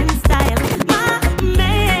woman in style. My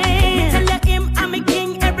man, me tell him I'm a king.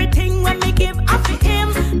 Everything when me give up to him.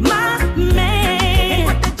 My man, he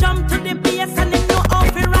put the jump to the bass and he know how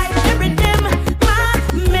to ride the rhythm. My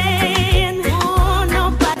man, oh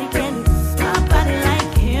nobody can, nobody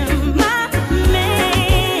like him. My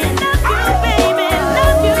man,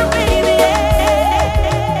 love you baby,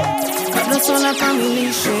 Kabla sola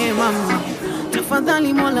kamilishe mama,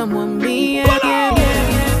 tafadhali Mola mwambie.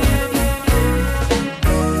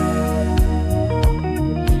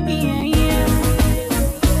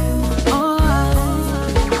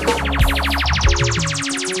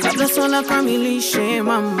 Kabla sola kamilishe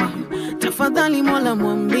mama, tafadhali Mola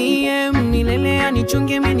mwambie. Milele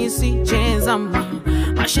anichunge mimi nisijezama,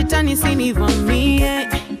 mashetani sinivamie.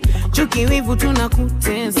 Chuki wivu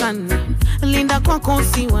tunakutesana, linda kwako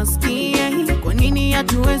usiwasikie. Kwa nini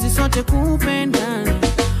hatuwezi sote kupendana?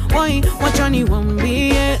 Wai wacha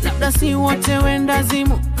niwaambie, labda si wote wenda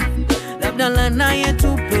zimu, labda lana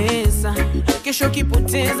yetu pesa. Kesho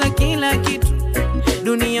kipoteza kila kitu,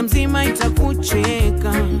 dunia mzima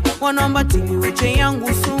itakucheka. Wanaomba tiliweche yangu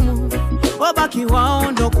sumu, wabaki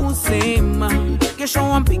wao ndo kusema. Kesho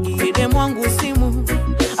wampigie demu wangu simu,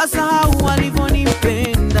 asahau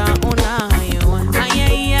walivyonipenda. Ona hayo,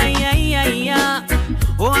 ayayayayaya,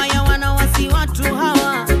 oh haya wanawasi watu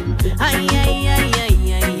hawa.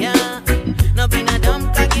 Ayayayayaya, na binadamu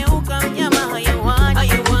kageuka mnyama. Hayawan,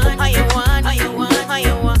 hayawan, hayawan, hayawan,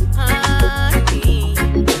 hayawan,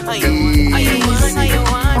 hayawan,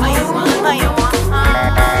 hayawan, hayawan.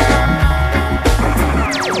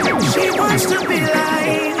 She wants to be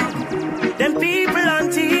like them people on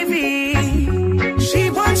TV.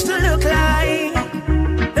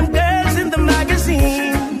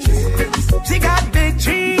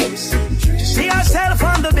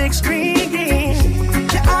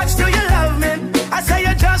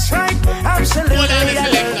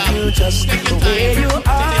 you just the way you are.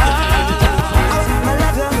 I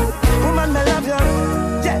love you, woman, I love you.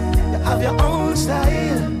 Yeah, you have your own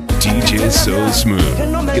style. DJ So Smooth. You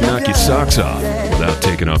can knock your socks off without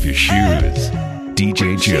taking off your shoes.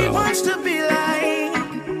 DJ She Joe. wants to be like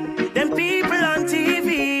them people on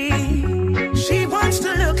TV. She wants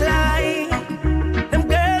to look like them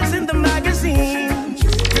girls in the magazine.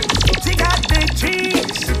 She got big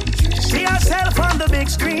dreams. See herself on the big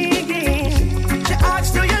screen. She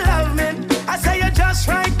asks, do you love me? I say you're just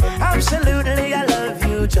right. Absolutely, I love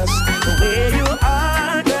you just the way you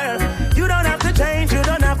are, girl. You don't have to change, you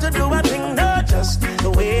don't have to do a thing, no, just the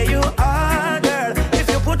way you are, girl. If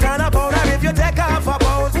you put on a powder, if you take off a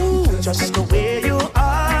boat, ooh, just the way you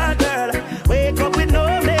are, girl. Wake up with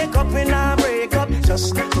no makeup in a breakup,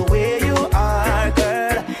 just the way you are,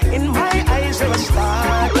 girl. In my eyes, you're a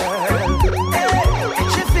star, girl. Hey,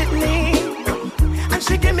 she fit me, and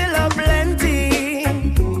she give me love plenty.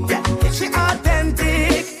 Yeah, she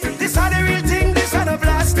authentic. This are the real thing, this are the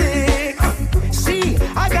plastic. See,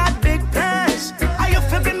 I got big plans. Are you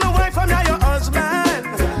flipping my wife? I'm not your husband.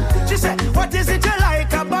 She said, what is it you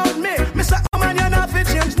like about me? Mr. Oman, you're not fit,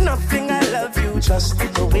 change nothing. I love you just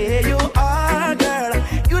the way you are, girl.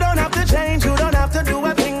 You don't have to change, you don't have to do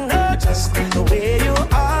a thing, no, just the way you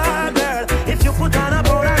are, girl. If you put on a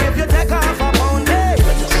powder, if you take off a pound, hey,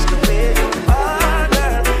 just the way you are,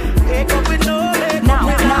 girl. Wake up with no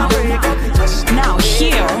makeup, now break up, just now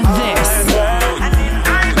hear this.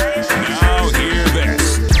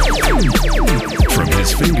 From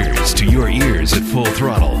his fingers to your ears at full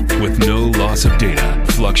throttle with no loss of data,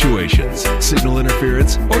 fluctuations, signal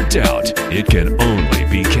interference, or doubt, it can only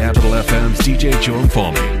be Capital FM's DJ Joe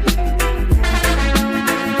Infalme.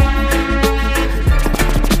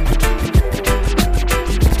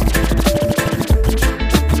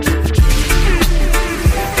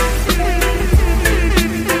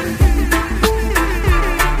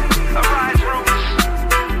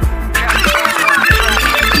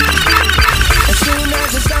 As soon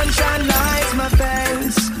as the sunshine lights my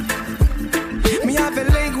face, me have a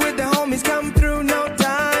link with the homies, come through, no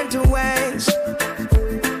time to waste.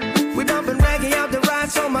 We bumping reggae out the ride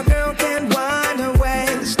so my girl can wind her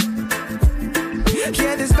waist.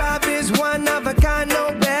 Yeah, this vibe is one of a kind,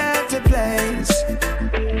 no better place.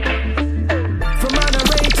 From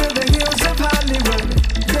Monterey to the hills of Hollywood,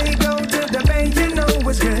 they go to the bay, you know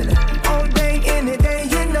what's good. All day, any day,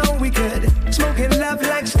 you know we good. Smoking love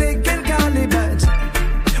like stick and collie buds.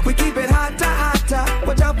 We keep it hotter, hotter.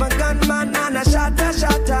 Watch out for gunman and a shatter,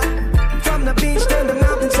 shatter. From the beach to the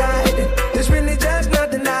mountainside, there's really just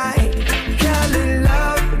nothing like Cali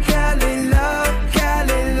love, Cali love,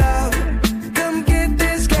 Cali love. Come get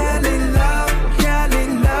this Cali love, Cali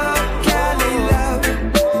love, Cali love.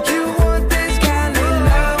 You want this Cali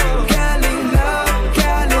love, Cali love,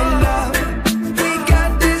 Cali love. We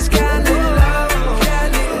got this Cali love,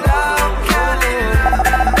 Cali love, Cali love.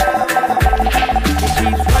 It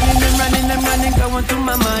keeps running and running and running, going through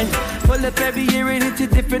my mind. Pull up every year and it's a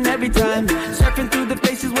different every time. Surfing through the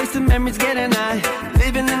faces, wasting memories, getting high.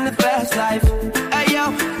 Living in the fast life. Hey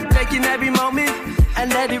yo, taking every moment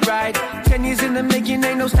and let it ride. 10 years in the making,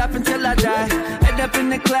 ain't no stopping till I die. Head up in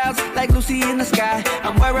the clouds like Lucy in the sky.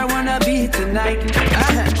 I'm where I wanna be tonight.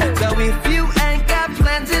 So if you ain't got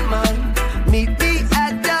plans in mind, meet me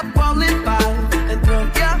at the bowling five and throw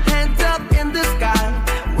your hands up in the sky.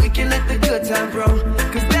 We can let the good time roll,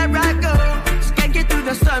 cause there I go, skanking through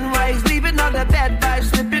the sunrise, leaving all the bad vibes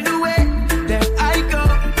slipping away. There I go,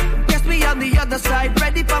 guess me on the other side,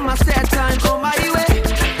 ready for my sad time, on my way.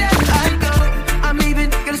 There I go, I'm leaving,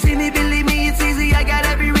 gonna see me, believe me, it's easy, I got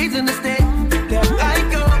every reason to stay. There I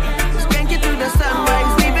go, skanking through the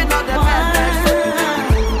sunrise, leaving all the bad vibes slipping away.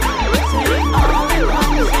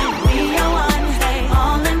 We are one,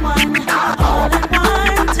 all in one,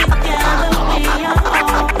 together we are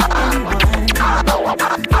all in one.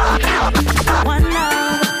 One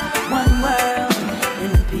love, one world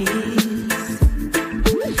in peace.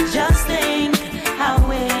 Just think how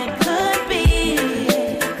it could be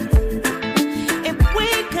if we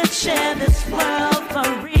could share this world for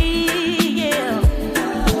real.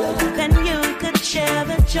 Then you could share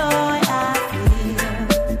the joy I feel.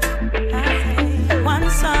 One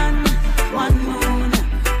sun, one moon,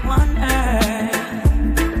 one earth.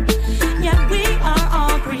 Yet we are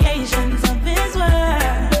all creations of His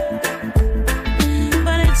word.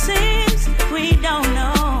 But it seems we don't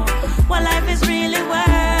know what life is really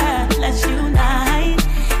worth. Let's unite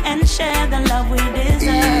and share the love we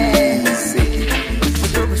deserve.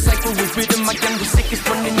 With the recycle with rhythm, I am the sickest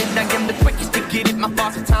one in it. I am the quickest to get it. My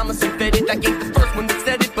thoughts are timeless and fed it. I ain't the first one that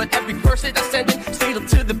said it, but every verse that I send it, straight up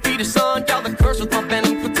to the beat of song. Y'all the curse with my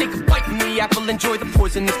venom, could take a enjoy the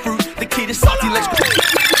poisonous fruit. The kid is salty, let's go.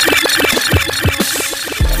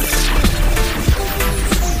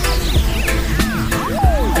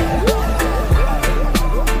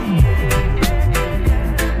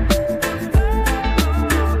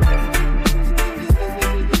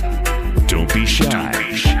 Don't be shy.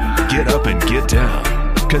 Get up and get down.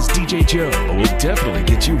 Cause DJ Joe will definitely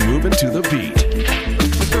get you moving to the beat.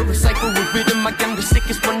 With a recycle with rhythm, I am the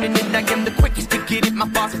sickest one in it. I am the quickest to get it. My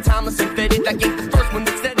bars are timeless and fetid. I ain't the first one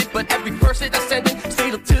that said it, but every verse that I send it,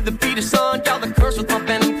 fatal to the beat of song. Y'all the curse with my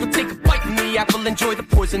venom. Go take a bite from the apple, enjoy the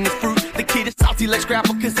poisonous fruit. The kid is salty, let's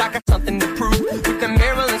grapple, cause I got something to prove. With the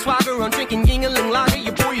Maryland swagger, I'm drinking Yingling lager.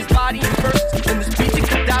 Your boy is body in first. In this beat, a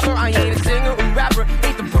cadaver. I ain't a singer or rapper,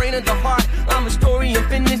 ain't the brain of the heart. I'm a story of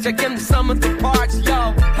finish, I am the sum of the parts,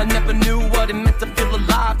 yo. I never knew what it meant to feel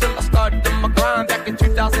alive till I started on my grind back in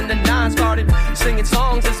 2009. Started singing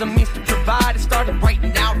songs as a means to provide. And started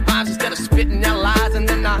writing out rhymes instead of spitting out lies. And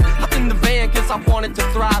then I hopped in the van cause I wanted to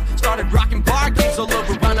thrive. Started rocking bar gigs all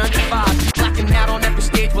over Route 95. Blacking out on every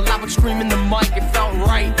stage while I would scream in the mic. It felt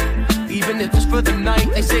right, even if just for the night.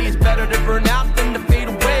 They say it's better to burn out than to fade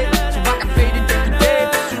away. So I got faded every day,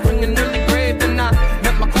 pursuing an early grave. Then I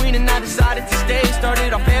met my queen and I decided to stay.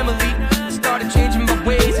 Started our family, started changing my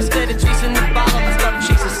ways. Instead of chasing the bottle, I started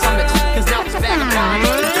chasing summits. Cause now it's back time.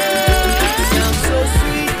 Sounds so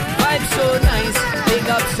sweet, vibe so nice. Big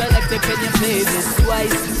up selector, can you play this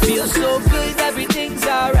twice? Feels so good, everything's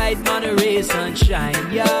alright. Monterey sunshine,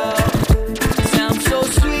 yo. Sounds so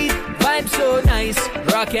sweet, vibe so nice.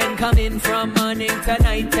 Rockin' coming from morning to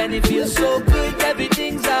night. And it feels so good,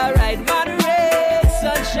 everything's alright. Monterey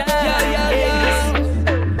sunshine, yeah.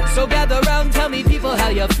 So gather round, tell me people how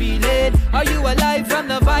you're feeling. Are you alive from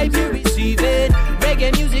the vibe you're receiving?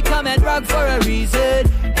 Reggae music come and rock for a reason.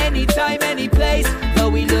 Anytime, any place, though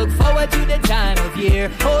we look forward to the time of year.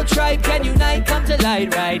 Whole tribe can unite, come to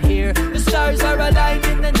light right here. The stars are aligned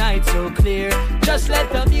in the night so clear. Just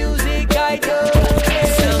let the music guide you.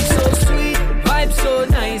 Sounds so sweet, vibe so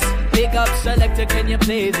nice. Big up selector, can you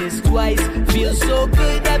play this twice? Feels so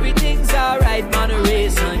good, everything's alright. Monterey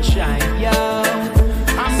sunshine, yo.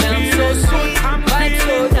 Sounds so sweet, vibe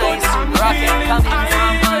so nice. Rockin' coming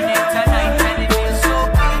from morning to night. And it feels so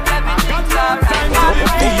good, everything's alright.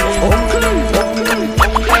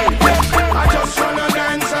 I just wanna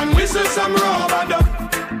dance and whistle some rubber dub,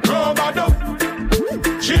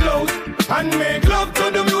 chill out and make love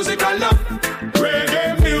to the music I love,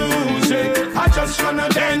 reggae music. I just wanna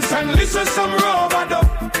dance and listen some rubber dub,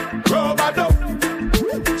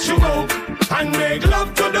 chill out and make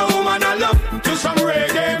love to the woman I love, to some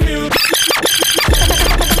reggae music.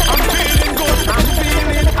 I'm feeling good, I'm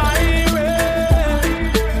feeling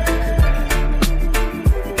irate.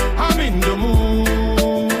 I'm in the mood.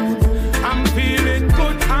 I'm feeling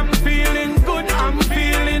good, I'm feeling good, I'm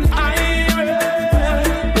feeling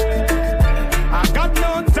irate. I got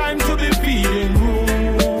no time to be feeling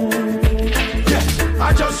rude. Yeah,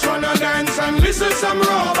 I just wanna dance and listen some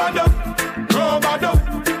rubber dub,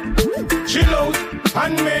 chill out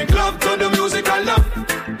and make love to the music I love,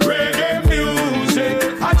 reggae music.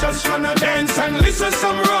 I just wanna dance and listen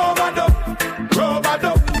some rubber dub,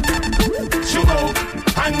 chill out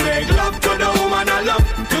and make love to the woman I love,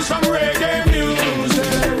 to some reggae music.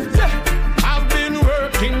 Yeah. I've been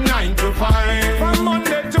working 9 to 5 from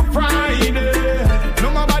Monday to Friday. No,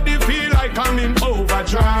 my body feel like I'm in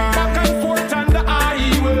overdrive, back and forth on the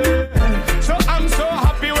highway. So I'm so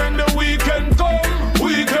happy when the weekend come.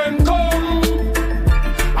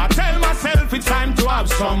 I tell myself it's time to have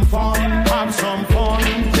some fun,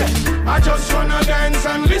 Yeah. I just wanna dance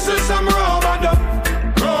and listen some rubber dub,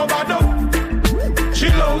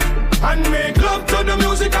 chill out and make love to the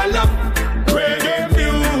music I love, reggae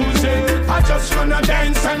music. I just wanna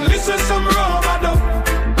dance and listen some rubber dub,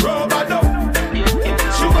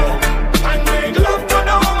 chill out and make love to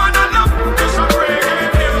the woman I love, to some reggae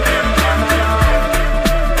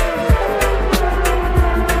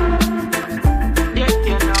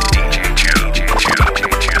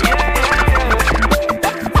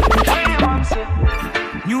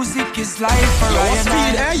Music is life for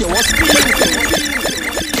Ryan. What's speed?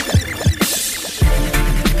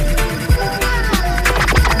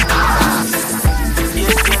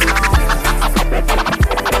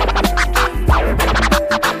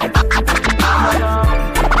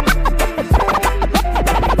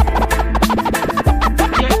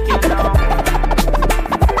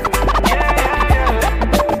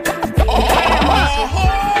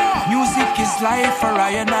 Life for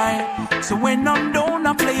I and I. So when I'm down,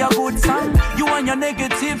 I play a good song. You and your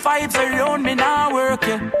negative vibes around me now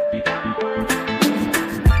working.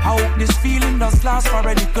 I hope this feeling does last for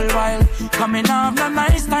a little while. Coming off no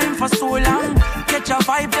nice time for so long. Catch a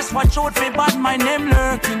vibe, just watch out for bad, my name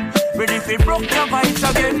lurking. Ready for broke your vibes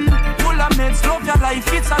again. Full of meds, love your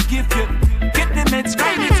life, it's a gift, yeah. Get the meds,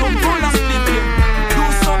 grind it up, full of split, yeah. Do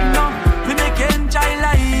something now, we make you enjoy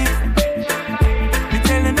life. Me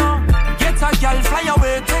telling you, get a girl, fly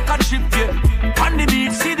away, take a trip, yeah. On the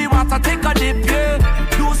beach, see the water, take a dip, yeah.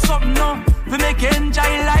 Do something now, we make you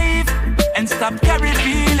enjoy life. And stop carry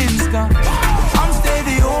feelings, cause I'm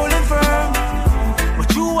steady holding firm.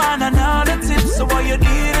 But you want another tip, so what you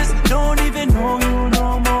need is don't even know you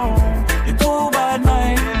no more. You're too bad,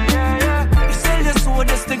 man. You sell your soul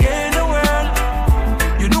just to gain the world.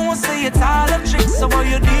 You know, say it's all a trick, so what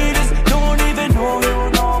you need is don't even know you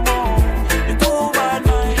no more. You're too bad,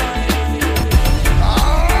 man.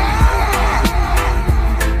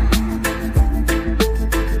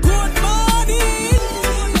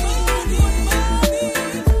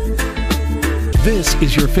 This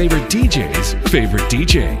is your favorite DJ's favorite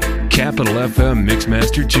DJ, Capital FM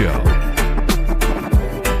Mixmaster Joe.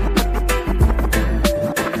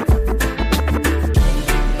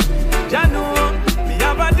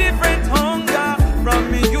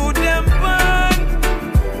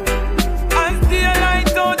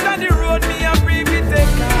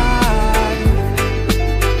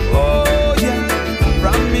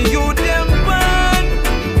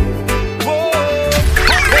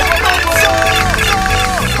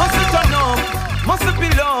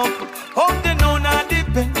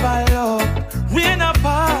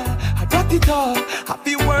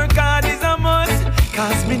 Happy work hard is a must.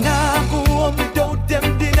 Cause me nah go home without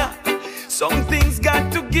them dinner. Some things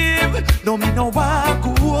got to give. No, me no walk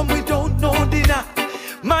go home without no dinner.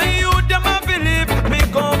 My youth them a believe me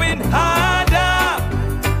going harder.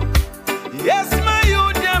 Yes, my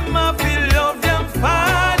youth them a feel love them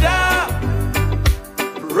father.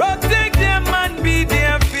 Protect them and be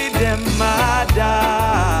there for them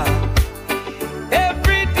mother.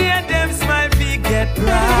 Every day them smile be get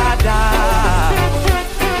brother.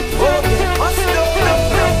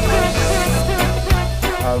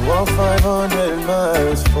 I'd walk 500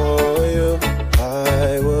 miles for you,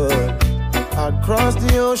 I would. I'd cross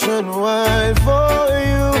the ocean wide for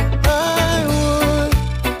you, I would.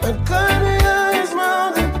 I'd climb the highest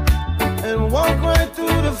mountain and walk right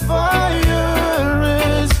through the fire,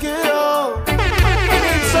 risk it all. I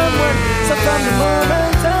need someone, so from the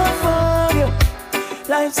moment I found you,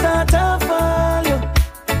 life start to fall you.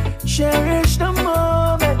 Cherish the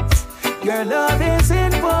moments, your love is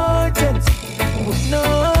important. No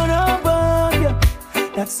one above you,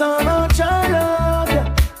 that's how much I love you.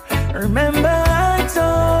 Remember I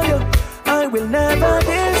told you, I will never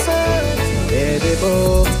desert you. Baby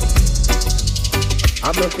boo,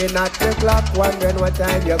 I'm looking at the clock, wondering what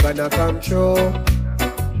time you're gonna come through.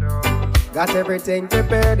 Got everything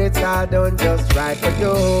prepared, it's all done just right for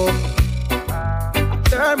you.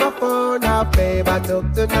 Turn my phone off, babe, I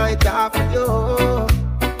took the night off for you.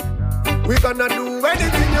 We gonna do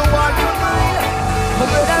anything you want to do. But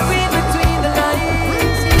I read between the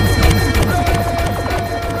lines.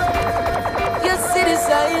 You see the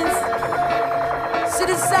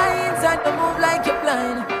signs, and don't move like you're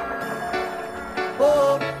blind.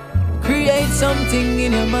 Oh, create something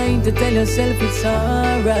in your mind to tell yourself it's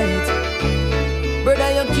alright. Brother,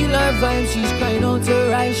 you kill her vibe, she's crying out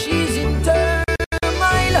her eyes, she's in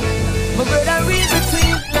turmoil. My brother, read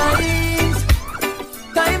between the lines.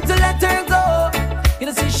 Time to let her go. You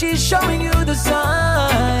know, see, she's showing you the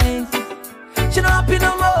signs. She not happy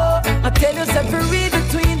no more. I tell you, separate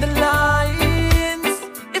between the lines.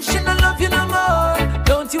 If she don't love you no more,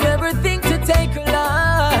 don't you ever think to take her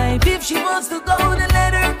life. If she wants to go, then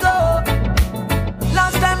let her go.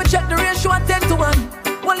 Last time I checked the ratio at 10 to 1.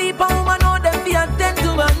 One leap a woman know them be at 10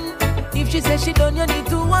 to 1. If she says she done, you need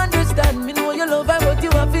to understand. Me know you love her, but you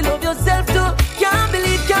have to love yourself too. Can't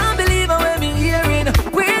believe how I'm hearing.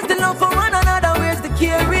 Where's the love for one another? Where's the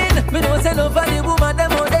caring? Me know say love for the woman,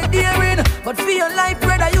 them how they daring. But for your life,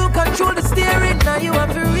 brother, you control the steering. Now you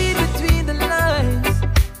have to read between the lines.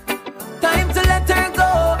 Time to let her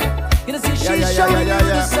go. You know, see, she's showing you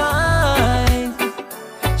the signs.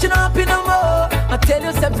 She not happy no more. I tell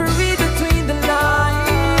you, separate between the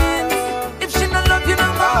lines. If she not love you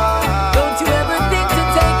no more, don't you ever think to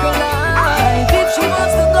take her life. If she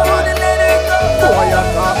wants to go, then let her go. Boy, I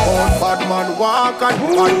talk about bad man walk and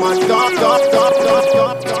bad man talk.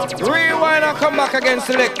 Rewind and come back again,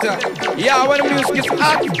 selector. Yeah, when the music is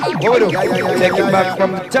hot, what we do? Take it back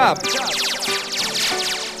from the top.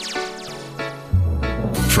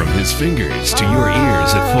 From his fingers to your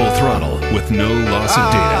ears at full throttle with no loss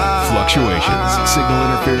of data, fluctuations, signal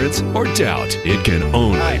interference, or doubt, it can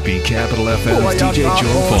only be Capital FM's DJ Joe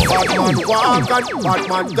Falme. Bad man walk and bad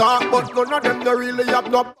man talk, but none of them they really have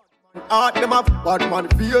no art. Them have bad man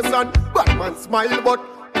face and bad man smile, but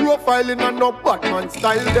profiling and no bad man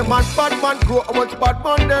style. Them and bad man grow how much bad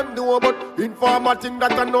man them do, but informer thing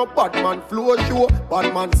that I know bad man flow show.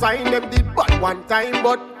 Bad man sign them did bad one time,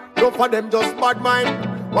 but no for them just bad mind.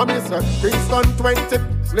 What me say? Kingston 20,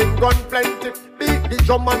 sling gun plenty. Beat the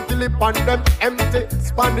drum until it pan them empty.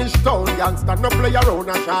 Spanish town youngster no play around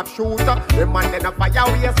a sharp shooter. Them man then a fire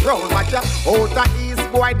waste round. Watch ya. Out a east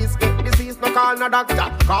boy this get disease no call no doctor.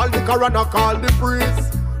 Call the coroner, call the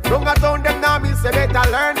priest. Don't go down them now me say better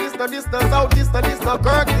learn this no south, this no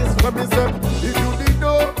Kirk. This what me say. If you did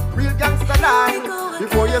know real gangster life.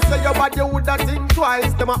 Before you say your bad, you woulda think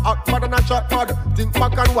twice. Them a hot bad and a shot bad. Think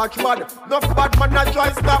back and watch bad. Enough bad man a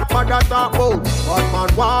try stop bad a talk about. Bad man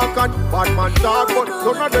walk and bad man talk, but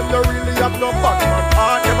none of them you really have no bad man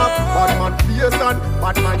heart. Them have bad man face and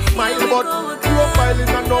bad man smile, but profiling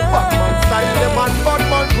and no bad man style. Them and bad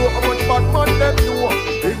man show how much bad man them you want.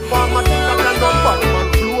 Big farmer think that no bad man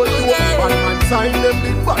flow show. Bad man sign them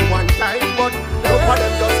big bad one time, but none of them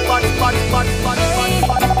just bad.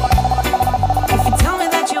 If you tell me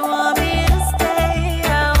that you want me to stay, I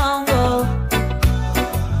won't go.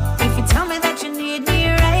 If you tell me that you need me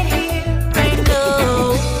right here, right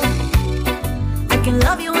now, I can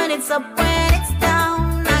love you when it's up, when it's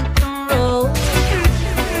down, I can roll.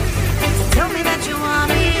 So tell me that you want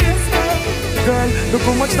me to stay. Girl, look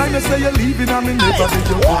how much time you say you're leaving, I mean never be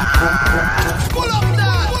your come. Pull up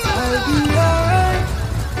that. I'll be alright.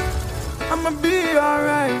 I'ma be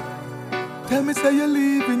alright. Tell me say you're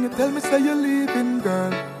leaving, you tell me say you're leaving,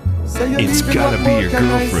 girl. Say you're It's leaving, gotta what be more your can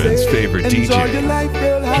I girlfriend's say? favorite Enjoy DJ. your life,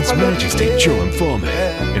 girl, have His a lovely Majesty day. Joe Falme.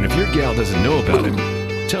 And if your gal doesn't know about him,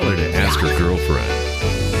 tell her to ask her girlfriend.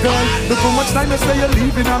 Girl, look how much time you say you're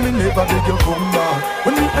leaving, I mean never beg you come back.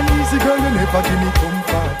 When me uneasy, girl, you never give me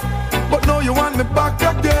comfort. But now you want me back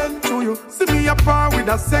again. To you, see me apart with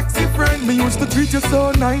a sexy friend. Me used to treat you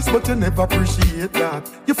so nice, but you never appreciate that.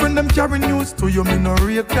 Your friend them carry news to you, me no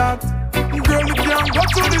rate that. Girl, you can't go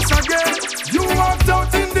through this again. You walked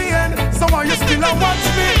out in the end, so why you still a watch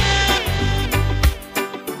me?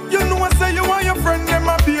 You know I say you want your friend, them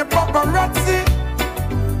a be a paparazzi.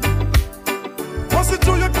 Once it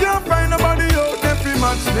true, you can't find nobody out there to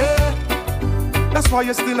match me. That's why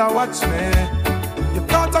you still a watch me. You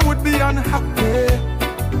thought I would be unhappy,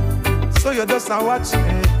 so you just a watch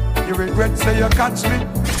me. You regret say you catch me.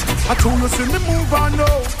 I told you see me move on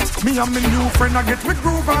now. Me and my new friend I get me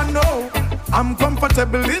groove on now. I'm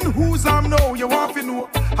comfortable in who's I'm now. You want to know?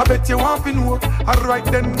 I bet you want to know. Alright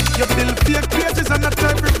then, you build fake pages and I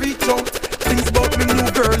try to reach out. Things about me new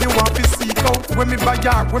girl you want to seek out. When me buy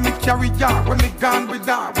her, when me carry her, when me gone with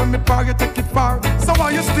her, when me power you take it far. So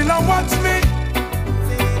why you still a watch me?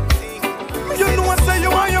 You know I say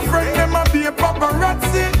you want your friend, them a be a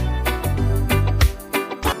paparazzi.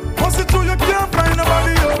 Once it true, you can't find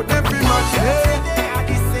nobody out there be much.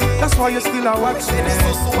 That's why you still a watch me.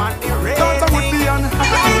 Thought I would be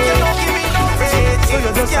unhappy, so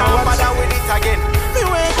you just a watch me. Me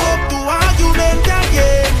wake up to argument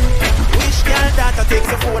again. Wish girl that I take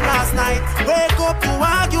the phone last night. Wake up to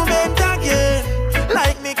argument again.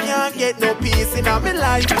 Like me can't get no peace in my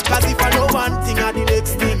life. Cause if I know one thing or the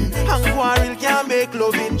next thing, and quarrel can't make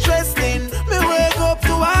love interesting. Me wake up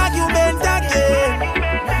to argument again.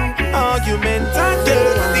 Argument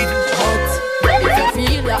again. If you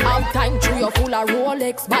feel you have time through your full of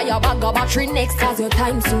Rolex, buy a bag of battery next cause your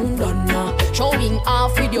time soon done now. Showing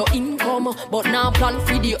off with your income, but now plan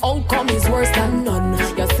for the outcome is worse than none.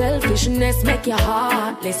 Your selfishness make your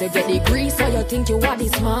heartless. You get the grease so you think you are the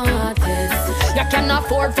smartest. You can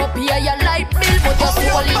afford to pay your light bill, but you're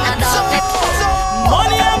soul in a darkness.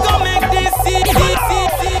 Money ain't gonna make this easy.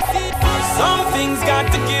 Some things got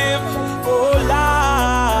to give. Oh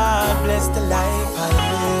Lord, bless the life I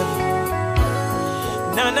live.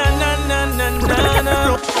 Na na na na na na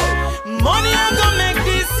na. Money I'm gonna make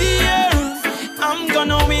this year. I'm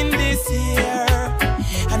gonna win this year.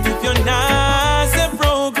 And if you're not the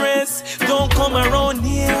progress, don't come around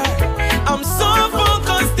here. I'm so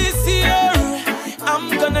focused this year. I'm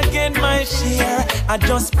gonna get my share. I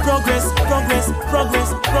just progress.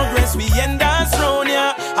 We end us round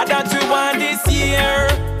here. I that we want this year.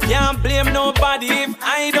 Can't blame nobody if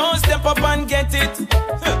I don't step up and get it.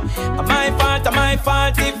 My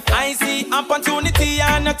fault if I see opportunity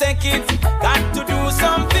and I take it. Got to do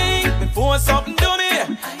something before something do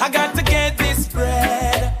me. I got to get this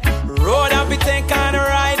bread. Road up, we take on a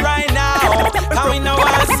ride right now. How we know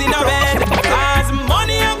I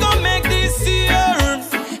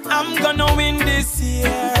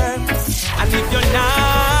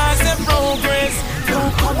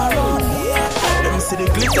See the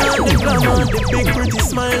glitter and the glamour, the big pretty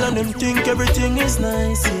smile, and them think everything is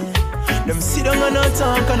nice, yeah. Them sit down and I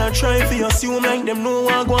talk and I try to assume like them know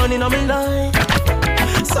what going in on my life.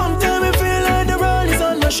 Sometimes I feel like the world is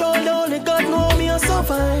on my shoulder, only God know me I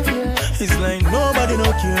survive, yeah. It's like nobody no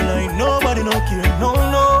care, like nobody no care, no,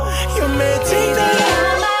 no. You may think that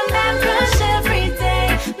man crush every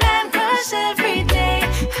day, man crush every day.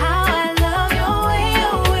 How I love your way,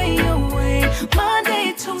 your way, your way.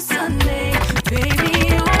 Monday to Sunday,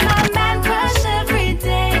 baby, you're my man crush every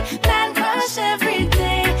day, man crush every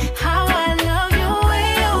day. How I love your way,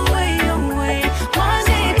 your way, your way.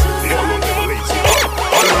 Monday to Sunday.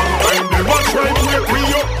 A long time they watch right wake we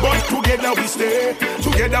up, but together we stay,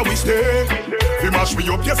 together we stay. We mash me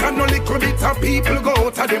up, yes, and no little bit of people go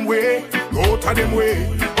to them way, go to them way.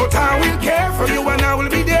 But I will care for you and I will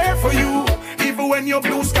be there for you, even when your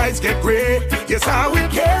blue skies get grey. Yes, I will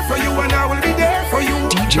care for you and I will be there for you.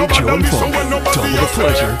 DJ Joe and Paul, double the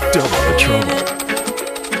pleasure, double the trouble.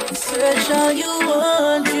 Search all you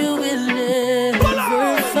want, you will never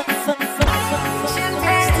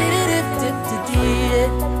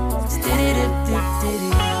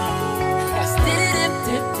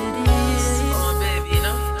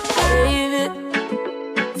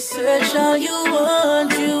Search all you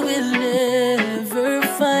want, you will never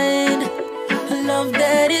find a love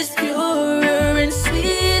that is purer and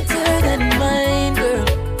sweeter than mine, girl.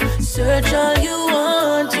 Search all you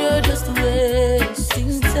want, you're just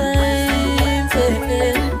wasting time.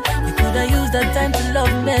 You could have used that time to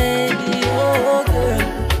love me, oh girl.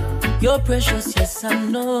 You're precious, yes I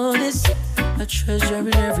know this. A treasure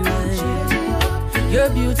in every way. Your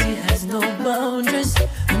beauty has no boundaries,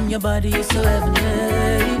 and your body is so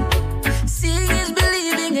heavenly. Seeing is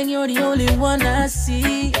believing, and you're the only one I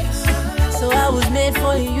see. So I was made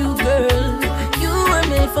for you, girl. You were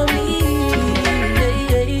made for me.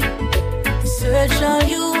 Search all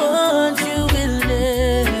you want, you will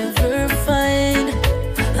never find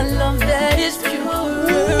a love that is pure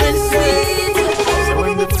and sweet. So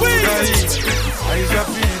when the food I eat, eyes are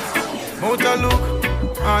feet, mouth a look,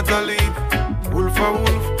 heart a leap. Wolf a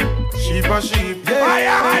wolf, sheep a sheep, yeah.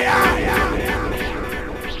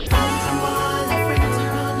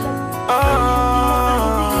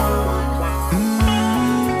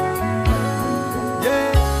 Yeah.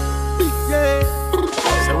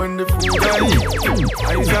 So when the food I eat,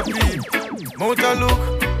 eyes a peep, mouth a look,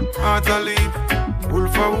 heart a leap.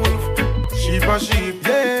 Wolf a wolf, sheep a sheep,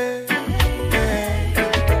 yeah.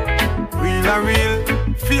 Real a real,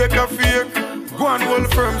 fake a fake. Go and hold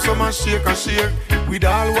firm, some a shake a shake. With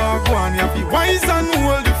all walk one, you be wise and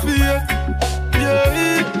hold the faith.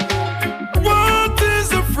 Yeah. What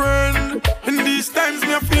is a friend? In these times, me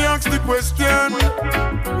have to ask the question.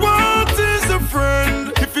 What is a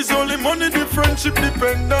friend? If it's only money, the friendship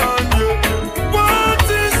depend on you. What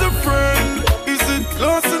is a friend? Is it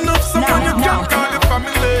close enough? Someone you can call your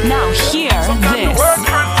family. Now hear this.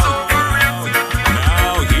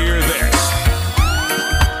 Now hear this.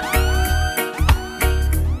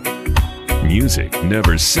 Music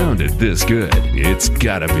never sounded this good. It's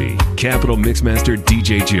gotta be Capital Mixmaster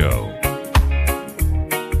DJ Joe.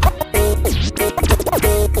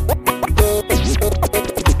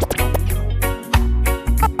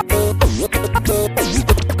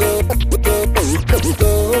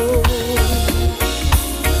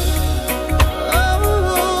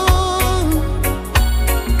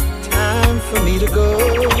 Time for me to go.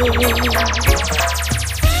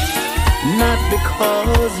 Not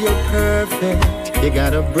because you're perfect, you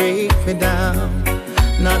gotta break me down.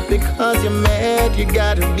 Not because you're mad, you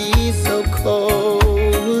gotta be so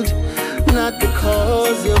cold. Not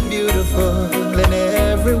because you're beautiful in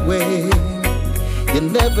every way. You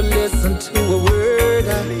never listen to a word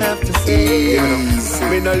I have to say.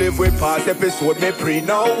 Me no live with past episode, me pre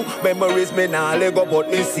now. Memories me nah let go, but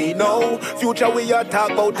me see now. Future we a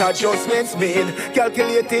talk about adjustments made.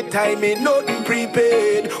 Calculated timing, nothing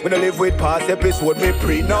prepaid. We no live with past episode, me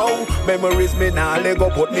pre now. Memories me nah let go,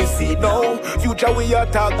 but me see now. Future we a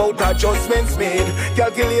talk about adjustments made.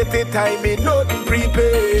 Calculated timing, nothing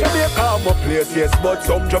prepaid. Jamaica my place, yes, but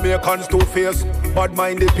some Jamaicans too fierce.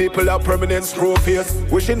 Bad-minded people are permanent screw face.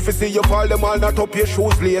 Wishing for see you fall, them all not up your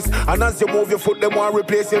shoes lace. And as you move your foot, them want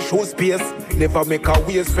replace your shoe space. Never make a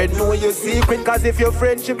waste friend know your secret. Cause if your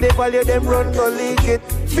friendship they value them, run go leak it.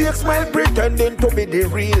 Fake smile pretending to be the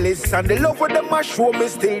realest. And the love with them a show me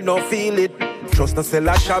still no feel it. trust no sell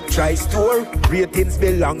a shop, try store. Ratings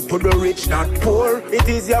belong to the rich, not poor. It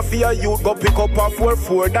is easier for your youth go pick up a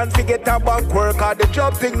 4-4 than to get a bank work or the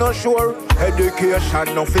job thing not sure.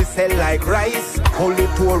 Education no fi sell like rice. Only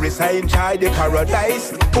tourists I enjoy the paradise.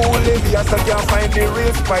 Who live here so can't find the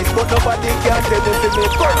real spice, but nobody can tell you to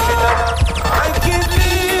make country. I can't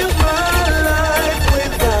live my life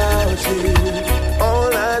without you.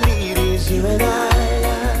 All I need is you and I.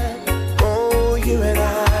 Oh, you and I.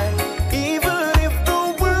 Even if the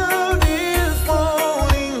world is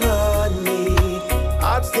falling on me,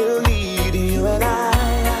 I'd still need you and I.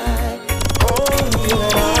 Oh, you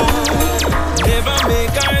and I. Never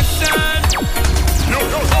make our stand.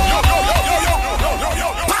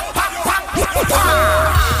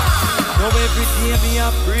 No, every day me a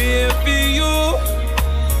pray for you.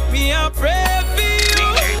 Me a pray for you.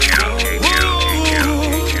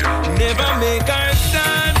 Never make our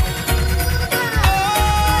stand.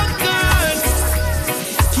 Oh God,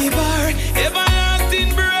 give her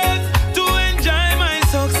everlasting breath to enjoy my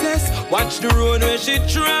success. Watch the road where she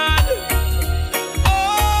trod.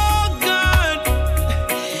 Oh God,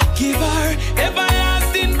 give her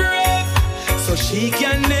everlasting breath so she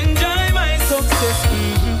can enjoy my success.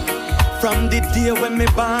 From the day when me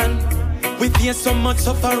born, we face so much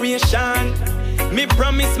separation. Me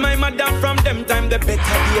promise my mother from them time the better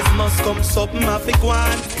days must come. Something have to go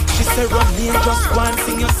on. She said, Run just one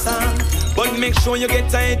sing your song, but make sure you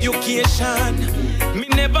get an education. Me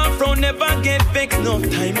never frown, never get vexed. No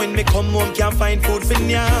time when me come home can't find food for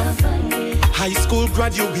now. High school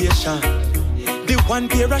graduation, the one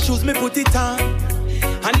pair of shoes me put it on.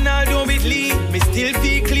 And although it leave, me still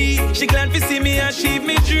feel clean. She glad to see me achieve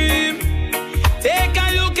me dream. Take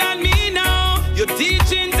a look at me now. Your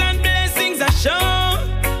teachings and blessings are shown.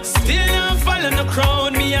 Still not following the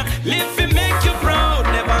crowd. Me a live to make you proud.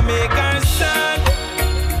 Never make her sad.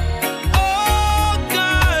 Oh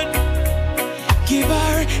God, give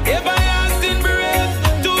her everlasting breath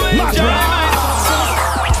to enjoy my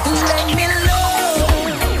success. Let me love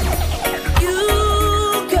you,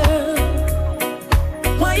 girl.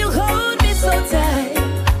 Why you hold me so tight?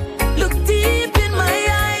 Look deep in my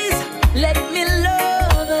eyes. Let me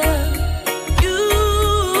love you,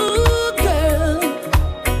 girl.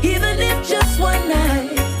 Even if just one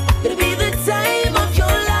night, it'll be the time of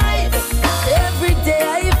your life. Every day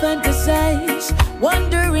I fantasize,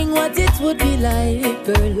 wondering what it would be like,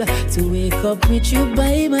 girl, to wake up with you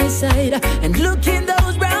by my side and look in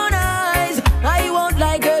those brown eyes. I won't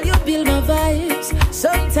lie, girl, you build my vibes.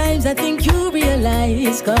 Sometimes I think you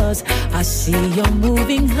realize, cause I see you're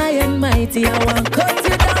moving high and mighty. I want cut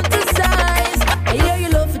you down to size. I hear you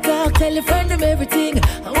love to talk, tell your friend them everything.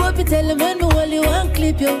 I hope you tell them when me hold you and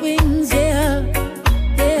clip your wings, yeah,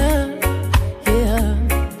 yeah, yeah.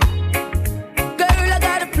 Girl, I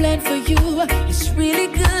got a plan for you, it's really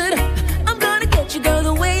good. I'm gonna get you, girl,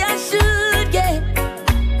 the way I should, yeah.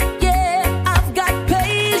 Yeah, I've got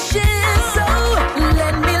patience, so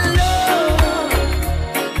let me love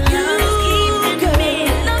you, girl.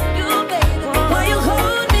 Love you, baby. Why you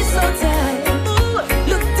hold me so tight? Ooh,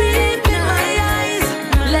 look deep in my eyes.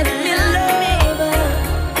 Let me love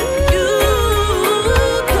you,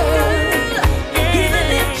 girl. Even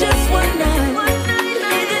if just one night.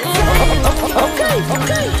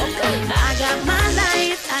 Okay. I got my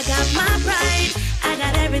life, I got my pride, I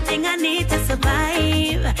got everything I need to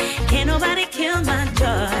survive. Can't nobody kill my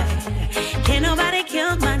joy. Can't nobody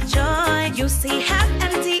kill my joy. You see half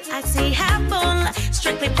empty, I see half full.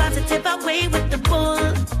 Strictly positive, away with the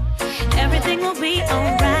bull. Everything will be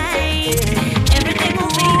alright. Everything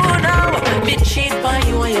will be alright. Now, me cheat by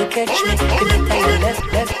you and you catch me. You better you left.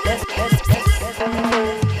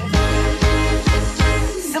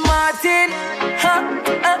 Martin,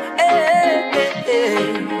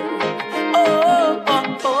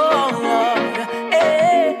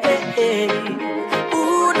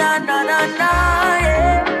 ooh, na,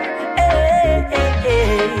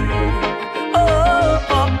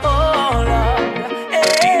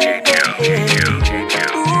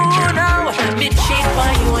 yeah, ooh, now, me cheat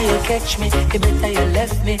by you and you catch me. You better you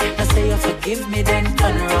left me. Now say you forgive me, then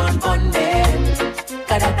turn around on me.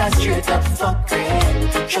 Cause that's a straight up fuck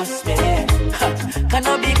girl. Trust me.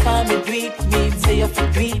 Cannot be calm, me do it. Me say you for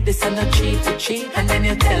do it. This and not cheat to cheat. And then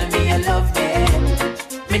you tell me you love me.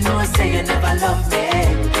 Me know I say you never love me.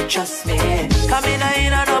 Trust me. Come in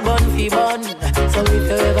a no bun fi bun. So if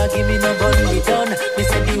you ever give me no bun, we done. Me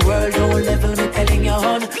say the world don't level me telling you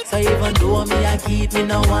on. So even though me I keep me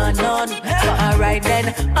no one none. Alright. alright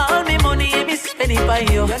then. All me money, me spend it by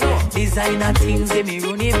you. Designer things, me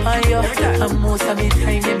run it by you. And most of me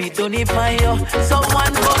time, me done it by you.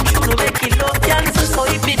 Someone come through to make it love cancel. So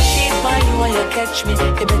if it cheap by you and you catch me, you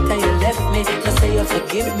better you left me. Just say you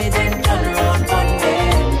forgive me, then turn around one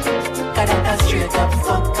day. Cause that's a straight up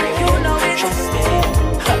fuck. You know it, trust me.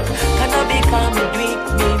 Can I be calm and do it?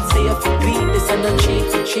 Mean say you for beat this and the cheat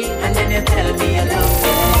for cheat. And then you tell me you love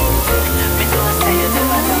me. Me know I say you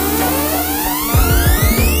never love.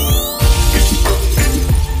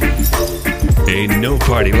 Ain't no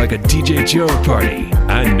party like a DJ Joe party.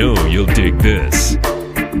 I know you'll dig this.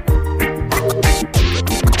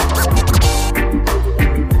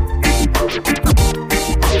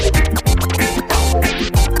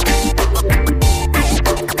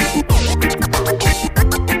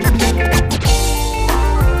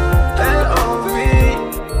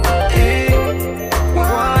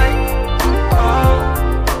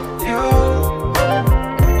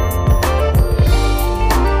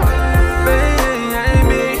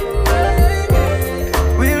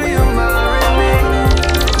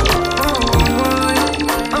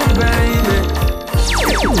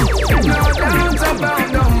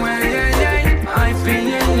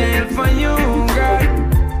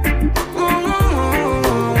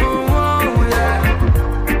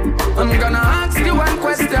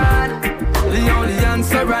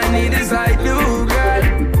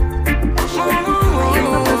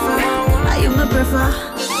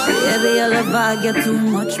 Get too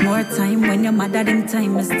much more time when you're mad at them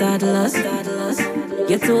time is dadless.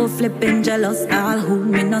 You're too flippin' jealous. All who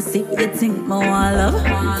me no see you think more love.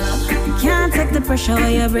 Can't take the pressure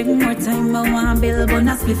when you bring more time. I want build but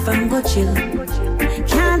not split and go chill.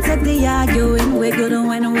 Can't take the arguing. We're good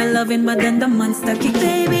when we're loving, but then the monster kick.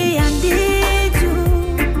 Baby, I need you,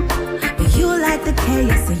 but you like the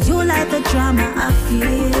chaos and you like the drama. I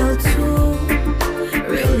feel too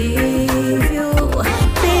relieve you.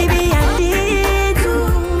 Baby, I need you,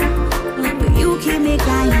 but you keep me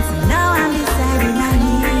guiding. So now I'm deciding I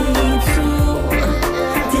need to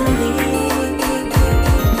delete.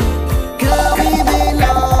 Girl, we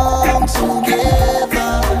belong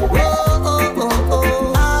together. Oh, oh, oh,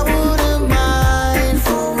 oh. I wouldn't mind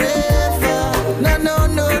forever. No, no,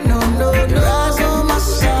 no, no, no, no. Your eyes on my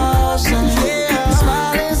sunshine. Yeah. Your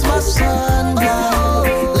smile is my sundown.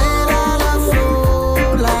 Let out a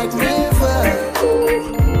flow like river.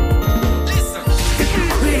 Listen.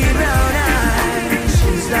 Pretty brown eyes,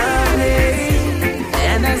 she's lovely.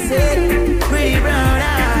 And I said, pretty brown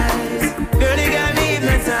eyes, girl, you got me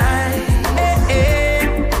hypnotized. Hey,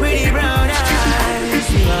 hey, pretty brown eyes,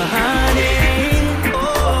 you are honey.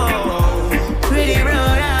 Oh, pretty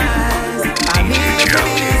brown eyes, I'm here for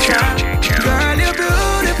this time. Girl, you're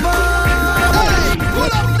beautiful.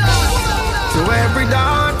 To every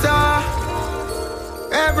daughter,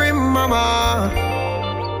 every mama,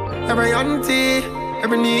 every auntie,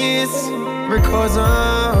 every niece, every cousin,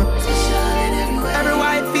 every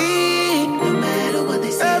wifey,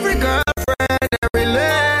 every girlfriend, every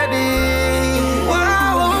lady.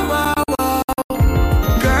 Wow, wow, wow.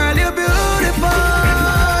 Girl, you're beautiful.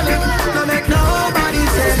 Don't make nobody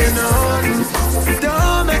tell you nothing.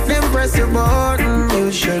 Don't make them press your button.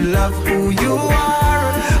 You should love who you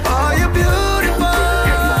are. Oh, you're beautiful.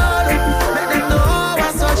 Make them know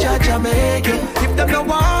what's such a Jamaican. If them don't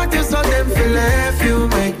want you, so them feel left you.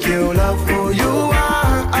 Make you love who you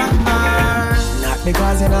are. Not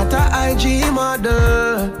because you're not a IG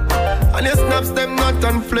model. And your snaps them not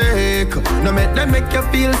on flake. No make them make you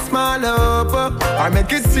feel small up, or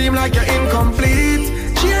make it seem like you're incomplete.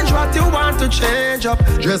 Change what you want to change up.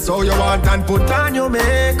 Dress how you want and put on your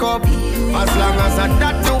makeup. As long as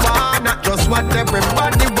that you want, not just what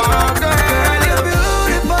everybody want. Girl, you're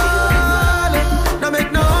beautiful. Don't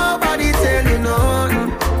make nobody tell you nothing.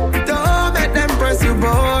 Don't make them press your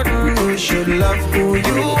button. You should love who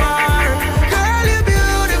you are. Girl, you're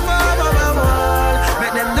beautiful.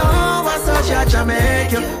 Make them know what's such a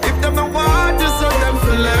Jamaica. If them don't want you, so them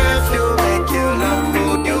feel left you. Make you love who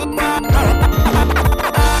you are.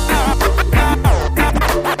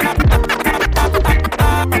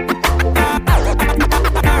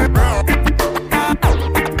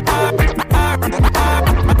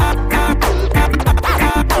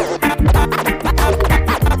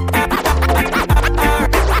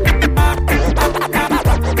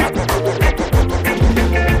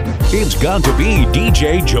 It's got to be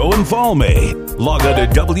DJ Joe and Falme. Log on to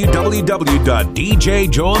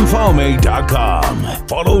www.djjoeandfalme.com.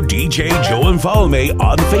 Follow DJ Joe and Falme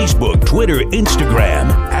on Facebook, Twitter, Instagram,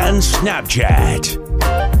 and Snapchat.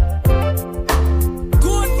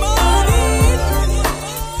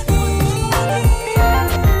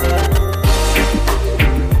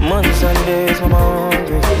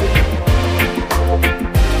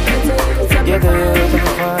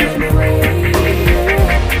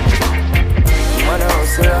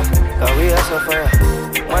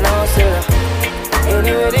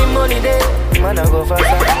 money there, man I go faster.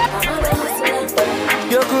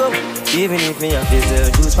 Yo come, even if me have to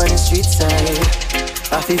sell juice on the street side,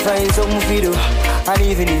 I feel find something for do. And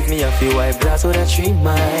even if me have to wipe glass with a 3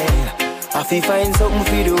 mile, I feel find something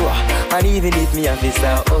for do. And even if me have to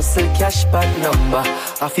start hustle cash back number,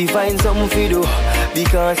 I feel find something for do.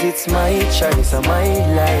 Because it's my choice and my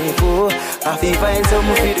life, oh, I feel find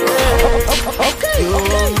something for do. Okay.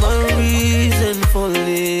 You're my reason for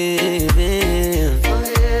living.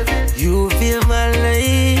 You fill my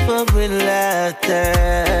life up with laughter.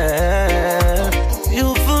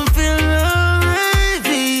 You fulfill all my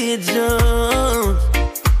visions.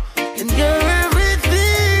 And you're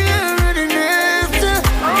everything I'm running after.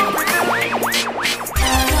 I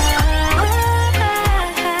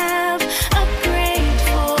have a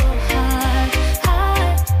grateful heart. I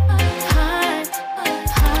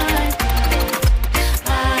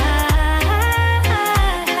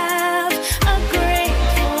have a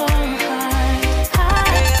grateful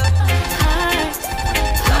heart.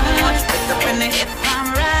 So much better when the hit I'm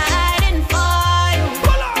riding for you.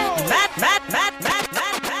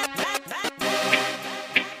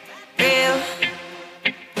 Real.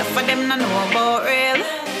 Enough of them not know about real.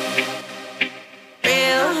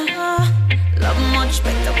 Real. Love much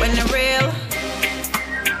better when they're real.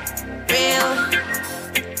 Real.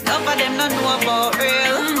 Enough of them not know about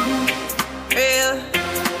real. Real.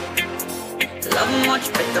 Love much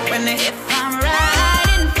better when they hit I'm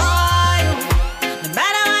riding for you. No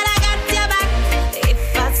matter what I got your back. If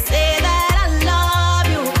I say that I love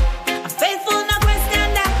you, I'm faithful, no question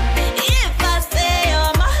that. If I say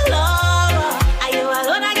you're my lover, are you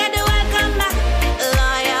alone? I get the welcome back.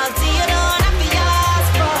 Loyalty you don't have to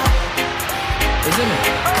ask for. Isn't it?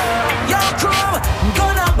 Yo, crew, I'm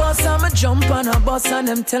gonna bust, I'ma jump on a bus and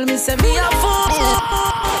them tell me, say me a fool.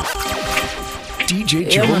 DJ Yeah,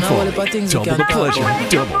 Joe man, and all the Foley. things we Double can the talk pleasure,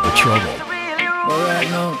 about. double the trouble. But right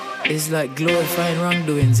now, it's like glorifying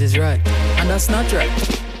wrongdoings is right. And that's not right.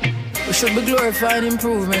 We should be glorifying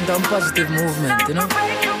improvement and positive movement, you know?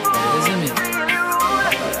 You see me?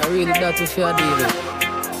 I really got to feel deal with.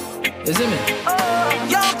 You see me?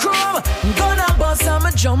 Yo, crew, I'm gonna bust,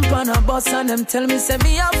 I'ma jump on a bus and them tell me, say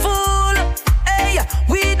me a fool. Hey,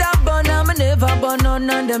 we da bun, I'ma never bun none,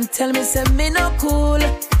 and them tell me, say me no cool.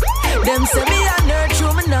 Them say me a nerd,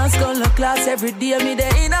 through me not school, no class every day, me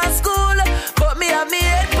there in a school. But me have me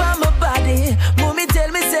head for my body. Mommy tell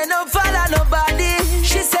me, say no follow nobody.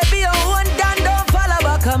 She say be your own dan, don't follow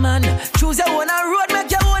back a man. Choose your own road, make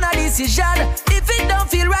your own decision. If it don't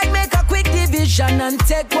feel right, make a quick division and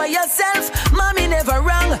take care yourself. Mommy never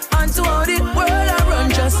wrong, and to how the world I run,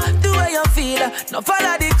 just do what you feel. No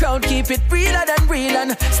follow the crowd, keep it realer than real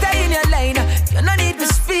and stay in your lane. You no need to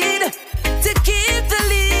speed to keep the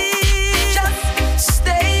lead. Just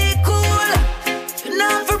stay cool. You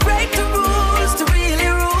never break the rules to really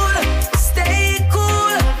rule. Stay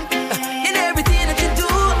cool in everything that you do.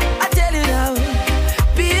 I tell you now,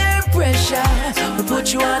 peer pressure will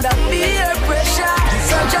put you under peer pressure.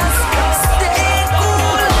 So just stay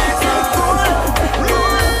cool.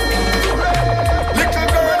 Little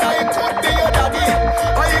girl, I could be your daddy.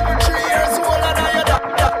 I even 3 years older than your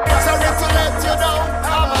daddy. Sorry to let you down,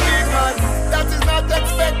 I'm a big man. That is not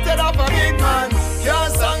expected of a big man.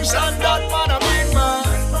 Can't sanction that man, a big man.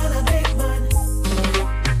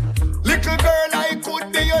 Little girl, I could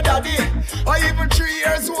be your daddy. I even 3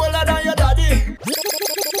 years older than your daddy.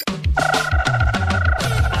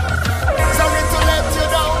 Sorry to let you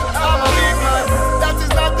down, I'm a big man. That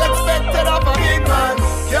is not expected of a big man.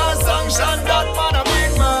 Can't sanction that man, a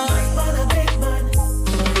big man.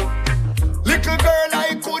 Little girl,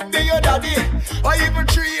 I could be your daddy. I even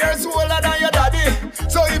 3 years older than your daddy.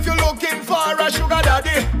 So if you're looking for a sugar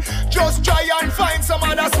daddy, just try and find some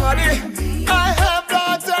other smarty. I have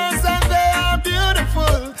daughters and they are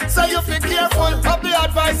beautiful. So you be careful of the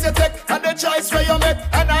advice you take and the choice where you make.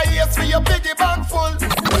 And I yes for your piggy bank full.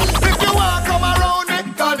 If you want come around me,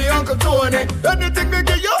 call me Uncle Tony. Anything me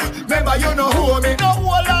give you, remember you know who me. No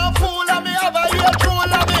whole and fool and me have a ear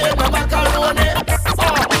troll and me hate my macaroni.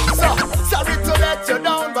 So sorry to let you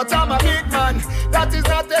down, but I'm a big man. That is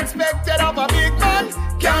not expected of a big man.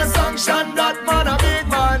 Can't sanction that man, a big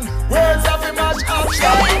man. Words of a match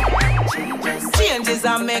action. Changes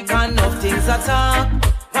I make and enough things I talk.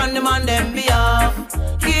 On the man them behalf.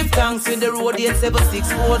 Give thanks with the road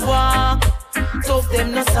 876 road walk. Tough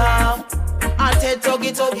them no soft. I tell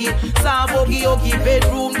tuggy tuggy, saw buggy huggy.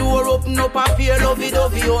 Bedroom door open up a pair lovey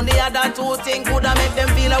dovey. Only other 2 things coulda make them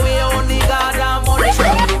feel away. Only God and money.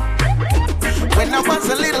 When I was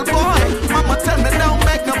a little boy, mama tell me don't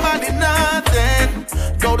make nobody nothing.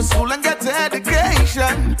 Go to school and get your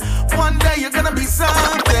education. One day you're gonna be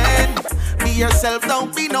something. yourself,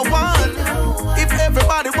 don't be no one. If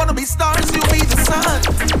everybody wanna be stars, you be the sun.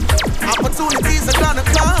 Opportunities are gonna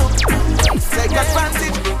come. Take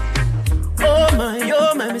advantage. Oh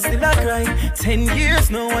my, me still a cry. 10 years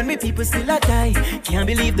now and me people still a die. Can't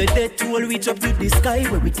believe the death toll reach up to the sky.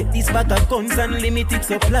 Where we get these bag of guns and limited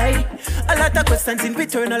supply. A lot of questions in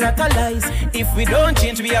return, a lot of lies. If we don't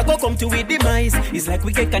change, we are go come to a demise. It's like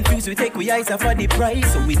we get confused, we take we eyes off of the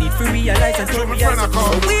price. So we need to realize and to realize.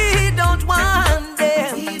 We don't want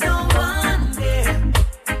them. We don't want them.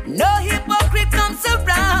 No hypocrite comes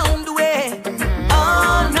around the way.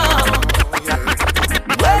 Oh no.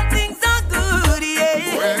 When things are good,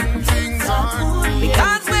 yeah. When things are good.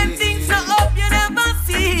 Because when things are up, you never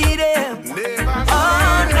see them.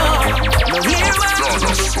 Oh no. No hear what?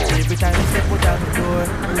 Every time I step out the door,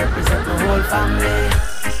 I represent my whole family.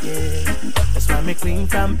 Yeah. That's why me clean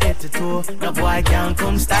from head to toe. No boy can't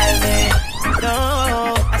come style me.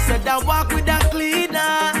 No, I said I walk with a clean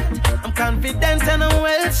heart. I'm confident and I'm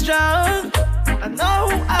well strong. I know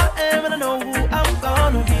who I am and I know who I'm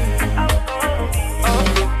gonna be.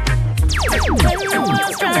 When the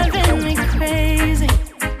world's driving me crazy,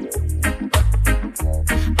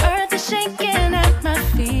 earth is shaking at my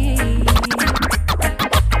feet.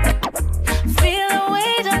 Feel a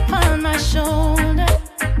weight upon my shoulder.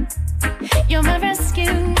 You're my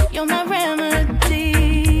rescue, you're my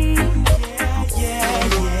remedy. Yeah.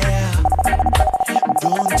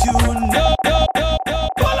 Don't you know?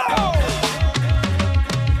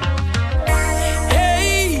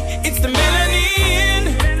 Hey, it's the melanin.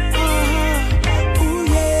 Ooh,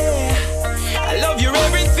 yeah. I love your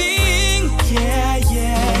everything. Yeah.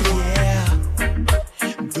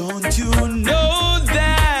 Don't you know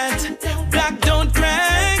that black don't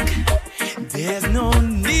crack? There's no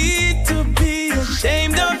need to be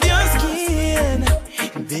ashamed of your skin.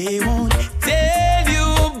 They won't tell you,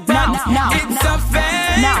 but it's a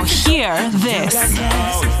fact. Now hear this.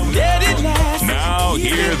 Let it last. Now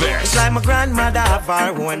hear this. It's like my grandmother have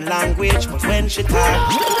her own language, but when she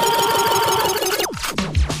talk,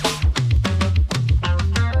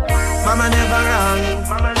 Mama never wrong,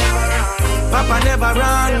 Papa never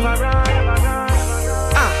wrong.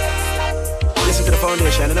 Listen to the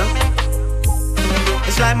foundation, you know.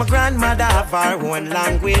 It's like my grandmother have her own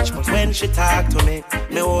language, but when she talk to me,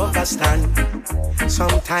 me understand.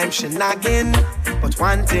 Sometimes she nagging, but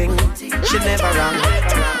one thing, she never wrong.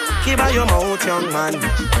 Keep out your mouth, young man.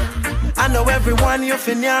 I know everyone you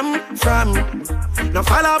fin yam from. No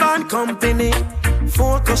follow band company,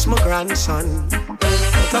 focus my grandson.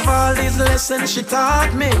 Out of all these lessons she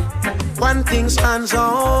taught me, one thing stands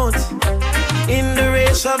out. In the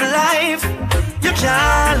race of life, you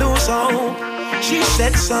can't lose hope. She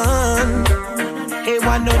said, son, hey,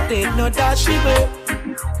 one no date, no dash, she be.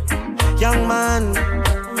 Young man,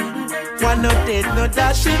 one no date, no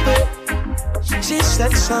dash, she be. She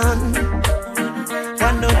said, son,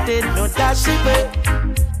 one no date, no dash, she be.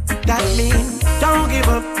 That means don't give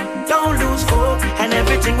up, don't lose hope, and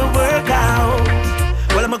everything will work out.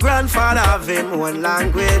 Well, my grandfather have him one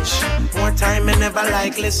language. More time I never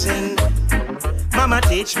like listen. Mama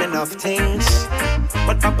teach me enough things,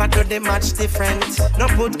 but Papa do them much different. No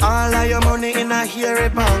put all of your money in a hairy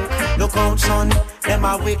bank. Look out, son, them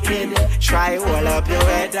are wicked. Try hold up your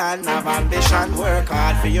head and have ambition. Work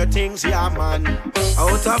hard for your things, yeah, man.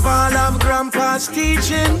 Out of all of Grandpa's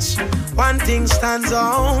teachings, one thing stands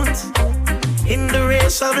out. In the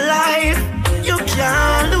race of life, you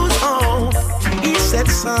can't lose hope. He said,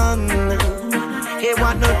 son, he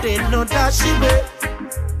want no date, no dash, baby.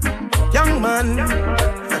 Young man,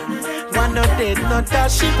 one no date, no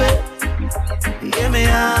dash, baby. Hear me,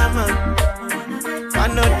 man.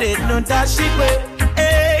 One no date, no dash, baby.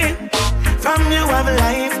 Hey, from you have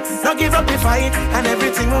life, no give up the fight, and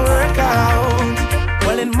everything will work out.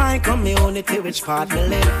 Well, in my community, which part me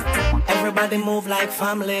live, everybody move like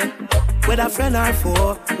family. With a friend or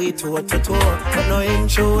four, we toe to toe, but no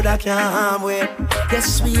intruder can harm we.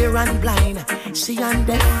 Yes, we hear and blind, see and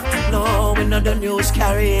deaf. No, we know the news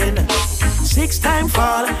carrying. 6 times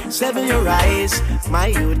fall, 7 you rise. My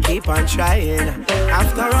youth keep on trying.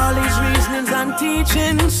 After all these reasonings and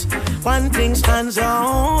teachings, one thing stands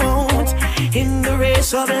out. In the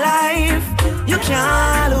race of life, you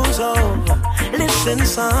can't lose hope. Listen,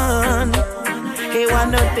 son, he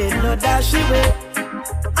want no did no dash away.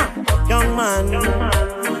 Young man,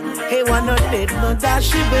 he want no did no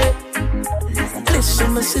dash away.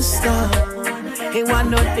 Listen, my sister, he want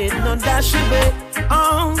no did no dash away.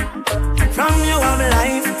 Oh, from you have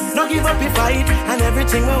life, no give up your fight, and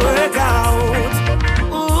everything will work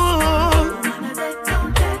out. Ooh.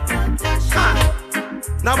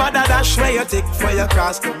 Nobody dash where you take for you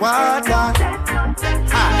cross the water.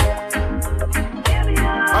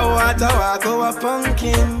 A water walk over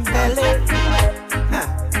pumpkin belly.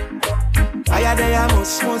 I day I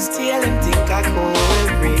must steal him think I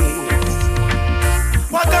cold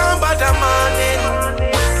breeze. What on but the morning?